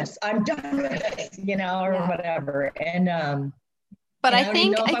over this. I'm done with it, you know, or whatever. And, but I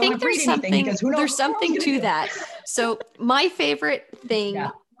think there's something to that. So my favorite thing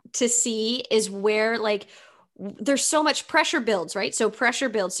to see is where like, there's so much pressure builds, right? So pressure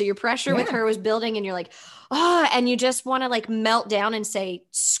builds. So your pressure with her was building and you're like, and you just want to like melt down and say,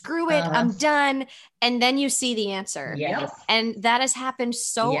 screw it, I'm done. And then you see the answer. Yes. And that has happened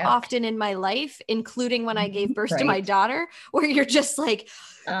so often in my life, including when I gave birth to my daughter, where you're just like,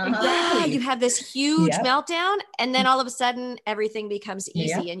 you have this huge meltdown. And then all of a sudden everything becomes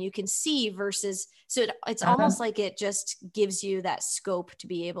easy and you can see versus, so it's almost like it just gives you that scope to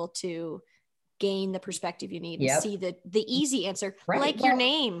be able to gain the perspective you need and see the easy answer, like your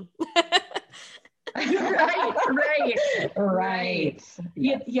name. right.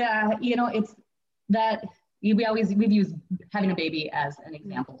 Yeah. You know, it's that we've used having a baby as an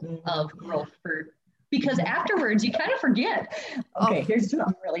example of growth because afterwards you kind of forget. Okay, here's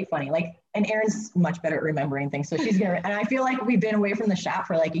something really funny. Like, and Erin's much better at remembering things. So and I feel like we've been away from the shop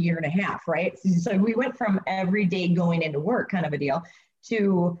for like a year and a half, right? So we went from every day going into work kind of a deal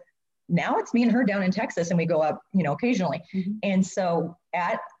to now it's me and her down in Texas and we go up, you know, occasionally. And so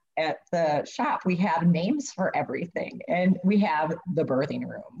at the shop, we have names for everything. And we have the birthing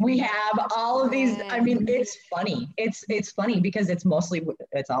room. We have all of these. I mean, it's funny. It's funny because it's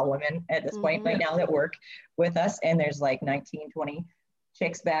all women at this point right now that work with us. And there's like 19, 20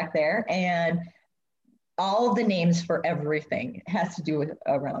 chicks back there. And all of the names for everything has to do with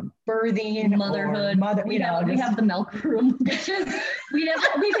around birthing, motherhood, we have the milk room, which is the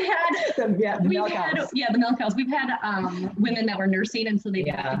milk house. We've had women that were nursing, and so they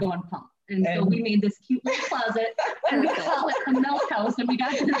had to go and pump. And so we made this cute little closet and we call it the milk house. And we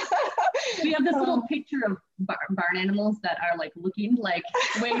have this little picture of barn animals that are like looking like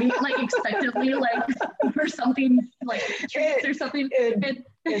waiting, like expectantly, like for something like treats or something.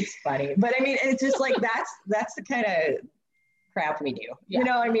 It's funny, but I mean, it's just like, that's the kind of crap we do. You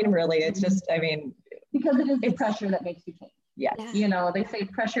know, I mean, really, it's just, I mean, because it's pressure that makes you change. Yeah. You know, they say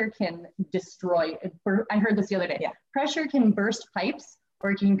pressure can destroy. I heard this the other day. Yeah. Pressure can burst pipes or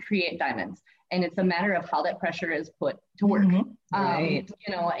it can create diamonds. And it's a matter of how that pressure is put to work. Right.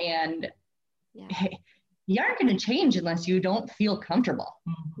 You know, and you aren't going to change unless you don't feel comfortable.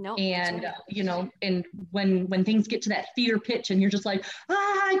 No. And, you know, and when things get to that fear pitch and you're just like,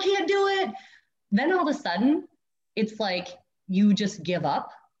 I can't do it. Then all of a sudden it's like, you just give up.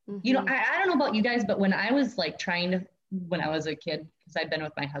 You know, I don't know about you guys, but when I was like when I was a kid, because I'd been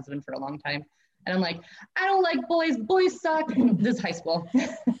with my husband for a long time, and I'm like, I don't like boys suck. This is high school.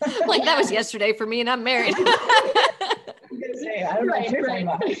 Like that was yesterday for me and I'm married. I'm gonna say, I don't know what you're talking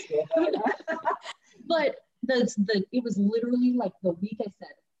about high school. But it was literally like the week I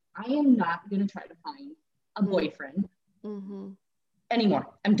said, I am not going to try to find a boyfriend anymore.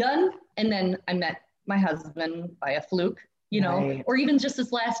 I'm done. And then I met my husband by a fluke, you know, or even just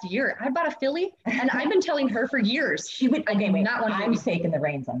this last year. I bought a filly and I've been telling her for years. I'm taking the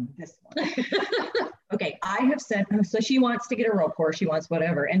reins on this one. Okay, I have sent her, so she wants to get a rope horse, she wants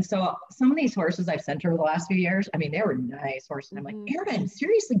whatever. And so some of these horses I've sent her the last few years, I mean, they were nice horses. I'm like, Erin,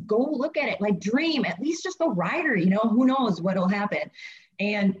 seriously, go look at it. Like dream, at least just go ride her, you know, who knows what'll happen.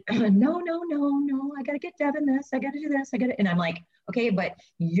 And no, I got to get Devin this, I got to do this, and I'm like, okay, but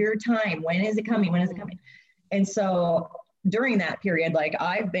your time, when is it coming? When is it coming? And so during that period, like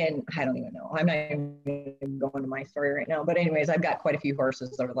I don't even know. I'm not even going to my story right now, but anyways, I've got quite a few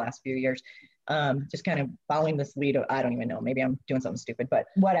horses over the last few years. Just kind of following this lead. I don't even know. Maybe I'm doing something stupid, but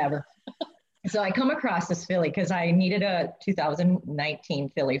whatever. So I come across this filly because I needed a 2019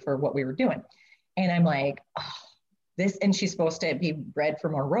 filly for what we were doing. And I'm like, and she's supposed to be bred for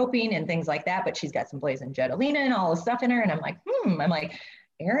more roping and things like that, but she's got some blazing Jetalina and all the stuff in her. And I'm like, I'm like,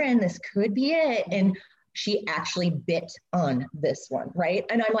 Erin, this could be it. And she actually bit on this one, right?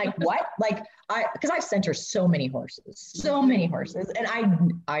 And I'm like, what? Like, because I've sent her so many horses, and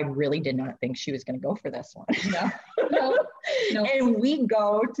I really did not think she was going to go for this one. No. And we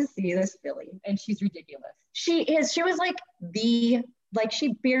go to see this filly, and she's ridiculous. She was like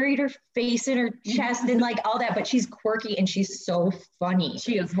she buried her face in her chest and like all that, but she's quirky and she's so funny.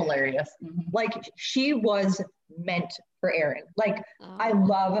 She is hilarious. Like she was meant for Aaron. Like, I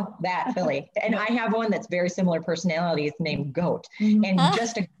love that filly. And I have one that's very similar personality. It's named Goat, and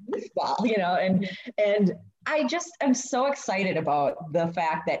just a goofball, you know, and I'm so excited about the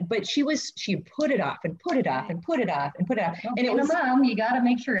fact that, but she put it off and put it off and put it off and put it off. Well, and it was, mom, you got to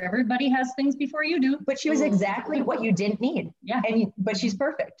make sure everybody has things before you do. but she was exactly what you didn't need. Yeah. But she's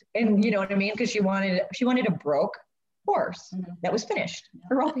perfect. And you know what I mean? Because she wanted a broke horse that was finished.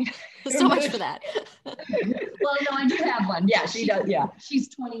 So much for that. Well, no, I do have one. Yeah, she does. Yeah. She's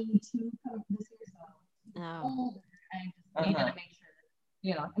 22 this year, so Oh. I just needed to make sure,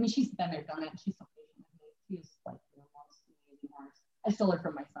 you know, I mean, she's been there, done it. She's so patient with me. She's like the most amazing horse. I stole her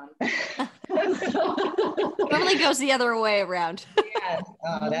from my son. Normally goes the other way around. Yeah.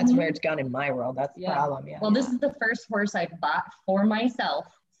 That's where it's gone in my world. That's the problem. Yeah. Well, this is the first horse I bought for myself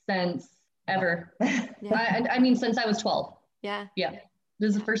since ever. Yeah. I mean, since I was 12. Yeah. Yeah. This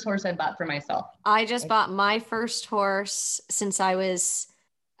is the first horse I bought for myself. I just bought my first horse since I was,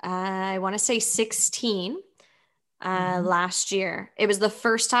 I want to say 16 last year. It was the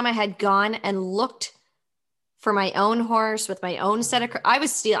first time I had gone and looked for my own horse with my own set of, I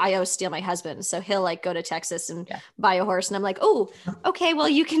always steal my husband. So he'll like go to Texas and buy a horse. And I'm like, oh, okay, well,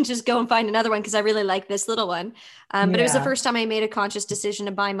 you can just go and find another one, 'cause I really like this little one. But it was the first time I made a conscious decision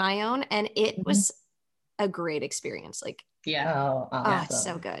to buy my own. And it was a great experience. Like, Oh, awesome. it's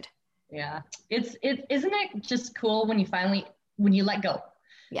so good. Yeah. Isn't it just cool when you let go?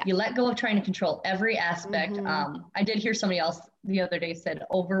 Yeah. You let go of trying to control every aspect. I did hear somebody else the other day said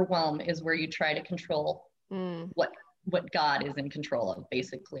overwhelm is where you try to control what God is in control of,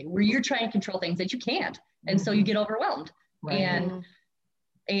 basically, where you're trying to control things that you can't. And so you get overwhelmed. Right.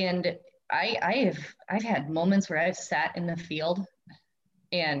 And I've had moments where I've sat in the field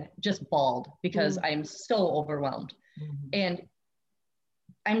and just bawled because I'm so overwhelmed. And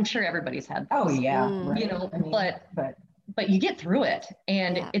I'm sure everybody's had those, you know, I mean, but you get through it,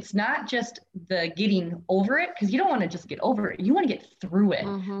 and it's not just the getting over it, because you don't want to just get over it. You want to get through it,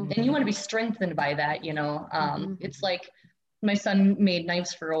 and you want to be strengthened by that. You know, it's like my son made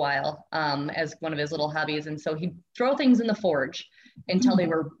knives for a while as one of his little hobbies, and so he'd throw things in the forge until they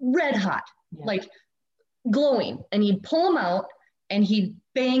were red hot, like glowing, and he'd pull them out and he'd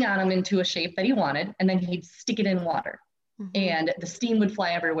bang on them into a shape that he wanted, and then he'd stick it in water. And the steam would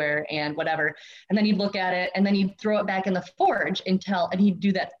fly everywhere and whatever. And then he'd look at it, and then he'd throw it back in the forge and he'd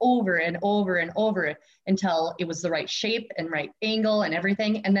do that over and over and over until it was the right shape and right angle and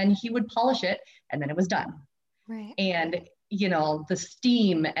everything. And then he would polish it, and then it was done. Right. And, you know, the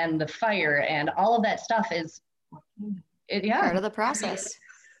steam and the fire and all of that stuff is part of the process.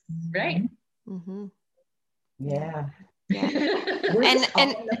 Right. Yeah. We're in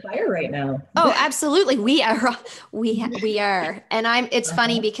the fire right now. Oh, absolutely. We are. And it's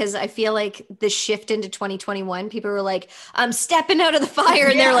funny because I feel like the shift into 2021, people were like, I'm stepping out of the fire.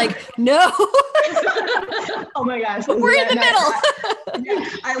 And they're like, no. Oh my gosh. We're in the middle.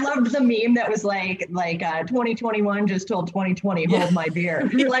 I loved the meme that was like 2021 just told 2020, hold my beer.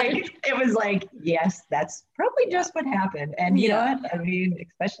 Like, it was like, yes, that's probably just what happened. And you know what? I mean,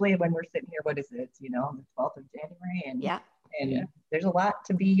 especially when we're sitting here, what is it? You know, the 12th of January. And there's a lot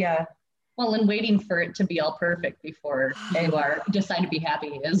to be and waiting for it to be all perfect before you decide to be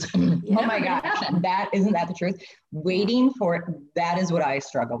happy is oh my gosh, isn't that the truth? Waiting for it, that is what I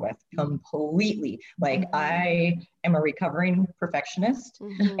struggle with completely. Like, I am a recovering perfectionist,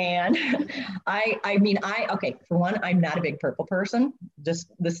 and I mean, for one, I'm not a big purple person.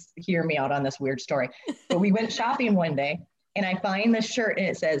 Just hear me out on this weird story. But we went shopping one day, and I find this shirt, and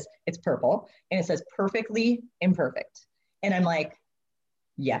it says, it's purple, and it says perfectly imperfect. And I'm like,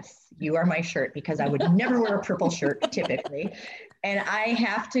 yes, you are my shirt, because I would never wear a purple shirt typically. And I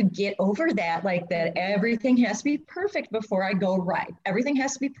have to get over that, like that everything has to be perfect before I go ride. Everything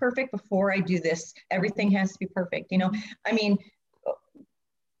has to be perfect before I do this. Everything has to be perfect. You know, I mean,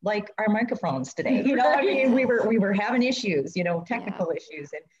 like our microphones today, you know, I mean, we were having issues, you know, technical issues.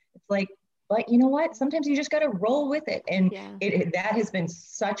 And it's like, but you know what? Sometimes you just got to roll with it. And that has been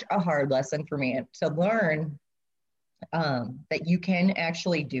such a hard lesson for me to learn that you can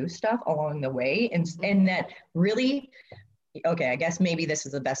actually do stuff along the way, and that really, okay, I guess maybe this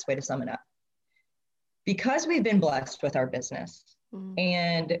is the best way to sum it up. Because we've been blessed with our business,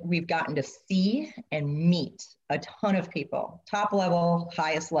 and we've gotten to see and meet a ton of people, top level,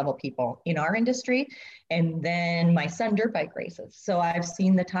 highest level people in our industry. And then my son dirt bike races. So I've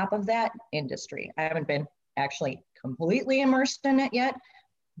seen the top of that industry. I haven't been actually completely immersed in it yet,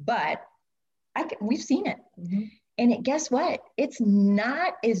 but we've seen it. And guess what? It's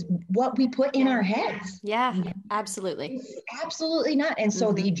not as what we put in our heads. Yeah, absolutely. It's absolutely not. And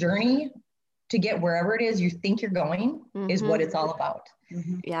so the journey to get wherever it is you think you're going is what it's all about.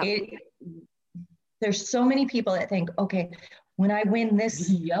 Yeah. There's so many people that think, okay, when I win this,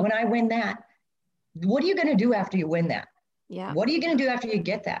 when I win that, what are you going to do after you win that? Yeah. What are you going to do after you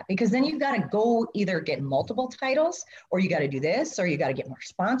get that? Because then you've got to go either get multiple titles, or you got to do this, or you got to get more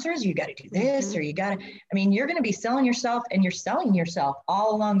sponsors, you got to do this, or you got to, I mean, you're going to be selling yourself, and you're selling yourself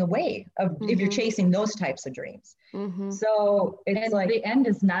all along the way of if you're chasing those types of dreams. So it's like the end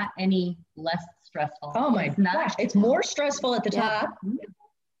is not any less stressful. Oh my gosh, it's more stressful at the top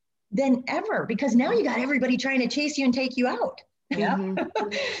than ever, because now you got everybody trying to chase you and take you out.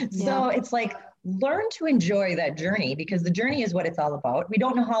 So it's like, learn to enjoy that journey, because the journey is what it's all about. We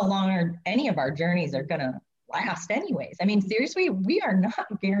don't know how long any of our journeys are going to last anyways. I mean, seriously, we are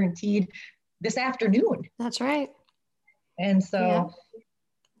not guaranteed this afternoon. That's right. And so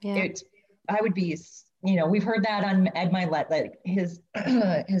I would be, we've heard that on Ed Milet, that his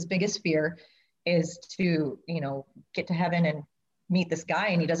biggest fear is to, get to heaven and meet this guy,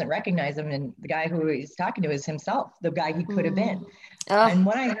 and he doesn't recognize him. And the guy who he's talking to is himself, the guy he could have been. And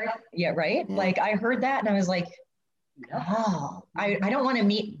when I heard, like I heard that and I was like, oh, I don't want to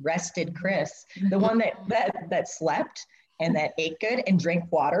meet rested Chris, the one that slept and that ate good and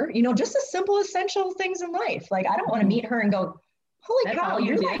drank water, just the simple essential things in life. Like, I don't want to meet her and go, holy cow,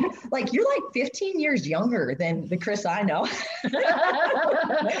 you're like 15 years younger than the Chris I know. And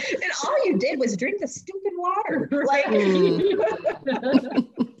all you did was drink the stupid water. Like,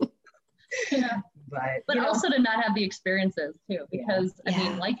 but also to not have the experiences too, because I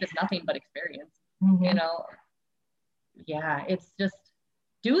mean, life is nothing but experience, it's just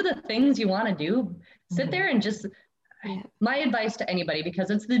do the things you want to do. Sit there and just, my advice to anybody, because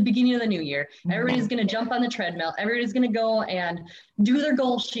it's the beginning of the new year, everybody's going to jump on the treadmill, everybody's going to go and do their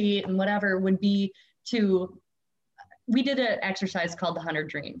goal sheet and whatever, would be we did an exercise called the 100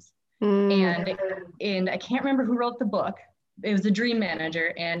 Dreams. And I can't remember who wrote the book. It was a dream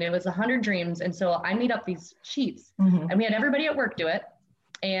manager, and it was 100 dreams. And so I made up these sheets and we had everybody at work do it.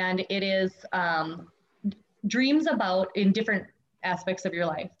 And it is dreams about in different aspects of your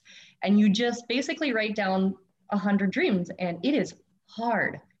life. And you just basically write down 100 dreams, and it is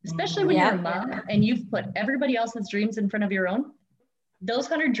hard, especially when you're a mom and you've put everybody else's dreams in front of your own. Those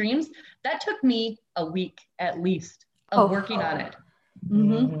 100 dreams, that took me a week at least of working on it.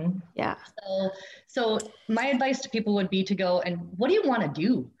 So my advice to people would be to go and what do you want to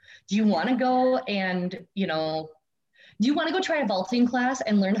do? Do you want to go and, do you want to go try a vaulting class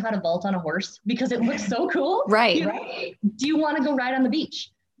and learn how to vault on a horse because it looks so cool? Right. Do you want to go ride on the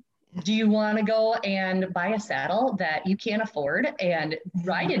beach? Do you want to go and buy a saddle that you can't afford and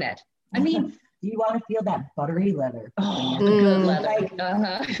ride in it? I mean, do you want to feel that buttery leather? Oh, the good leather. Like,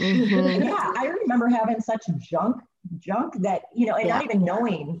 yeah, I remember having such junk that, and not even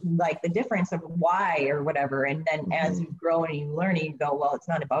knowing like the difference of why or whatever. And then as you grow and you learn, you go, well, it's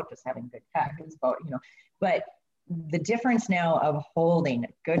not about just having good tech. It's about, but the difference now of holding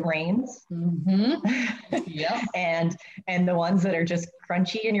good reins and the ones that are just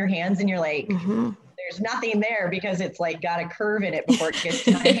crunchy in your hands and you're like, there's nothing there because it's like got a curve in it before it gets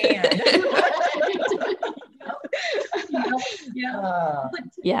to my hand.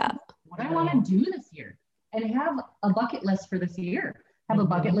 What I want to do this year and have a bucket list for this year, have a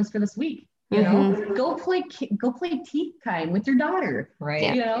bucket list for this week, go play tea time with your daughter,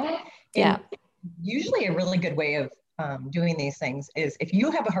 right? Usually a really good way of doing these things is if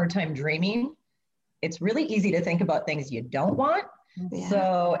you have a hard time dreaming, it's really easy to think about things you don't want.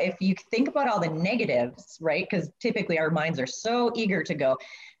 So if you think about all the negatives, right? Because typically our minds are so eager to go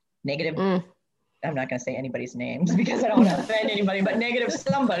negative. I'm not going to say anybody's names because I don't want to offend anybody, but negative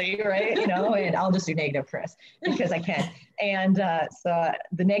somebody, right? And I'll just do negative Chris because I can. And so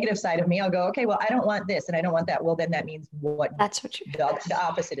the negative side of me, I'll go, okay, well, I don't want this and I don't want that. Well, then that means that's what the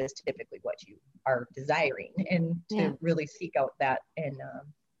opposite is typically what you are desiring, and to really seek out that. And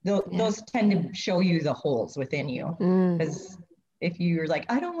those tend to show you the holes within you, because if you're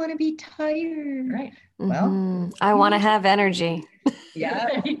like, I don't want to be tired, right? Well, I want to have energy.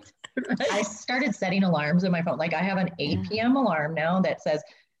 I started setting alarms on my phone. Like I have an 8 p.m. alarm now that says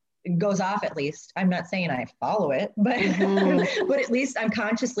it goes off at least. I'm not saying I follow it, but but at least I'm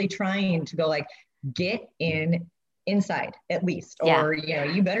consciously trying to go like, get inside at least, or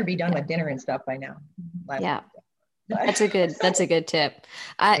you better be done with dinner and stuff by now. That's a good tip.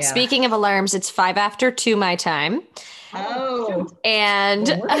 Speaking of alarms, it's 2:05 my time. And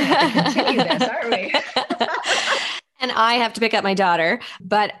we're gonna continue this, aren't we? And I have to pick up my daughter,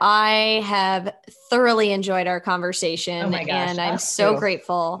 but I have thoroughly enjoyed our conversation. Oh my gosh, and I'm so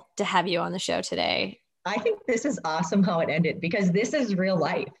grateful to have you on the show today. I think this is awesome how it ended, because this is real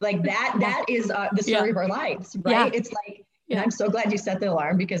life. Like that is the story of our lives, right? It's like, and I'm so glad you set the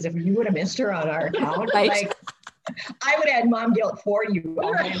alarm, because if you would have missed her on our account, like I would have had mom guilt for you.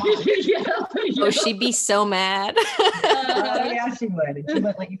 Oh, she'd be so mad. Yeah, she would. She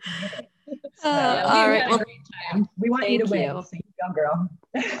wouldn't let you forget it. So, all right. Well, we want you to win. So you go, girl.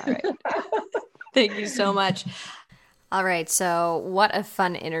 All right. Thank you so much. All right, so what a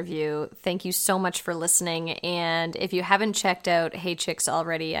fun interview. Thank you so much for listening. And if you haven't checked out Hey Chicks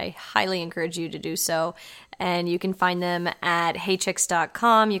already, I highly encourage you to do so. And you can find them at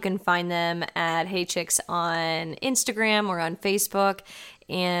heychicks.com. You can find them at Hey Chicks on Instagram or on Facebook.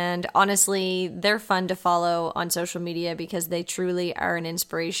 And honestly, they're fun to follow on social media because they truly are an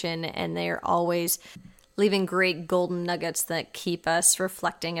inspiration, and they're always leaving great golden nuggets that keep us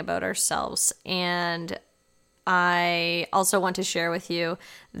reflecting about ourselves. And I also want to share with you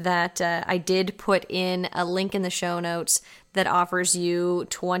that I did put in a link in the show notes that offers you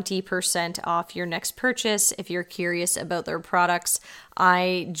 20% off your next purchase if you're curious about their products.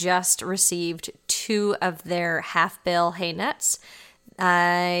 I just received 2 of their half-bill hay nuts.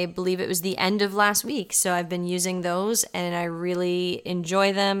 I believe it was the end of last week, so I've been using those and I really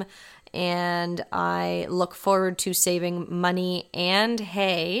enjoy them. And I look forward to saving money and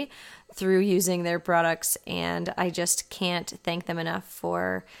hay through using their products, and I just can't thank them enough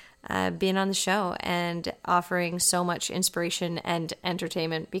for being on the show and offering so much inspiration and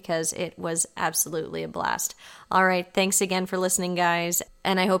entertainment, because it was absolutely a blast. All right, thanks again for listening, guys,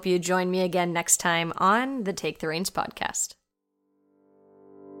 and I hope you join me again next time on the Take the Reins podcast.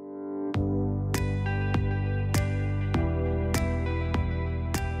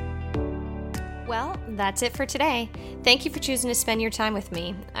 Well, that's it for today. Thank you for choosing to spend your time with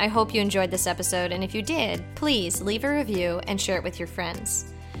me. I hope you enjoyed this episode, and if you did, please leave a review and share it with your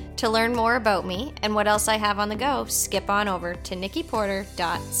friends. To learn more about me and what else I have on the go, skip on over to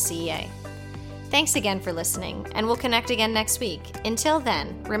nikkiporter.ca. Thanks again for listening, and we'll connect again next week. Until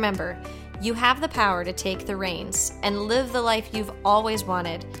then, remember, you have the power to take the reins and live the life you've always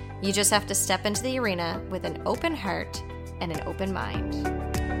wanted. You just have to step into the arena with an open heart and an open mind.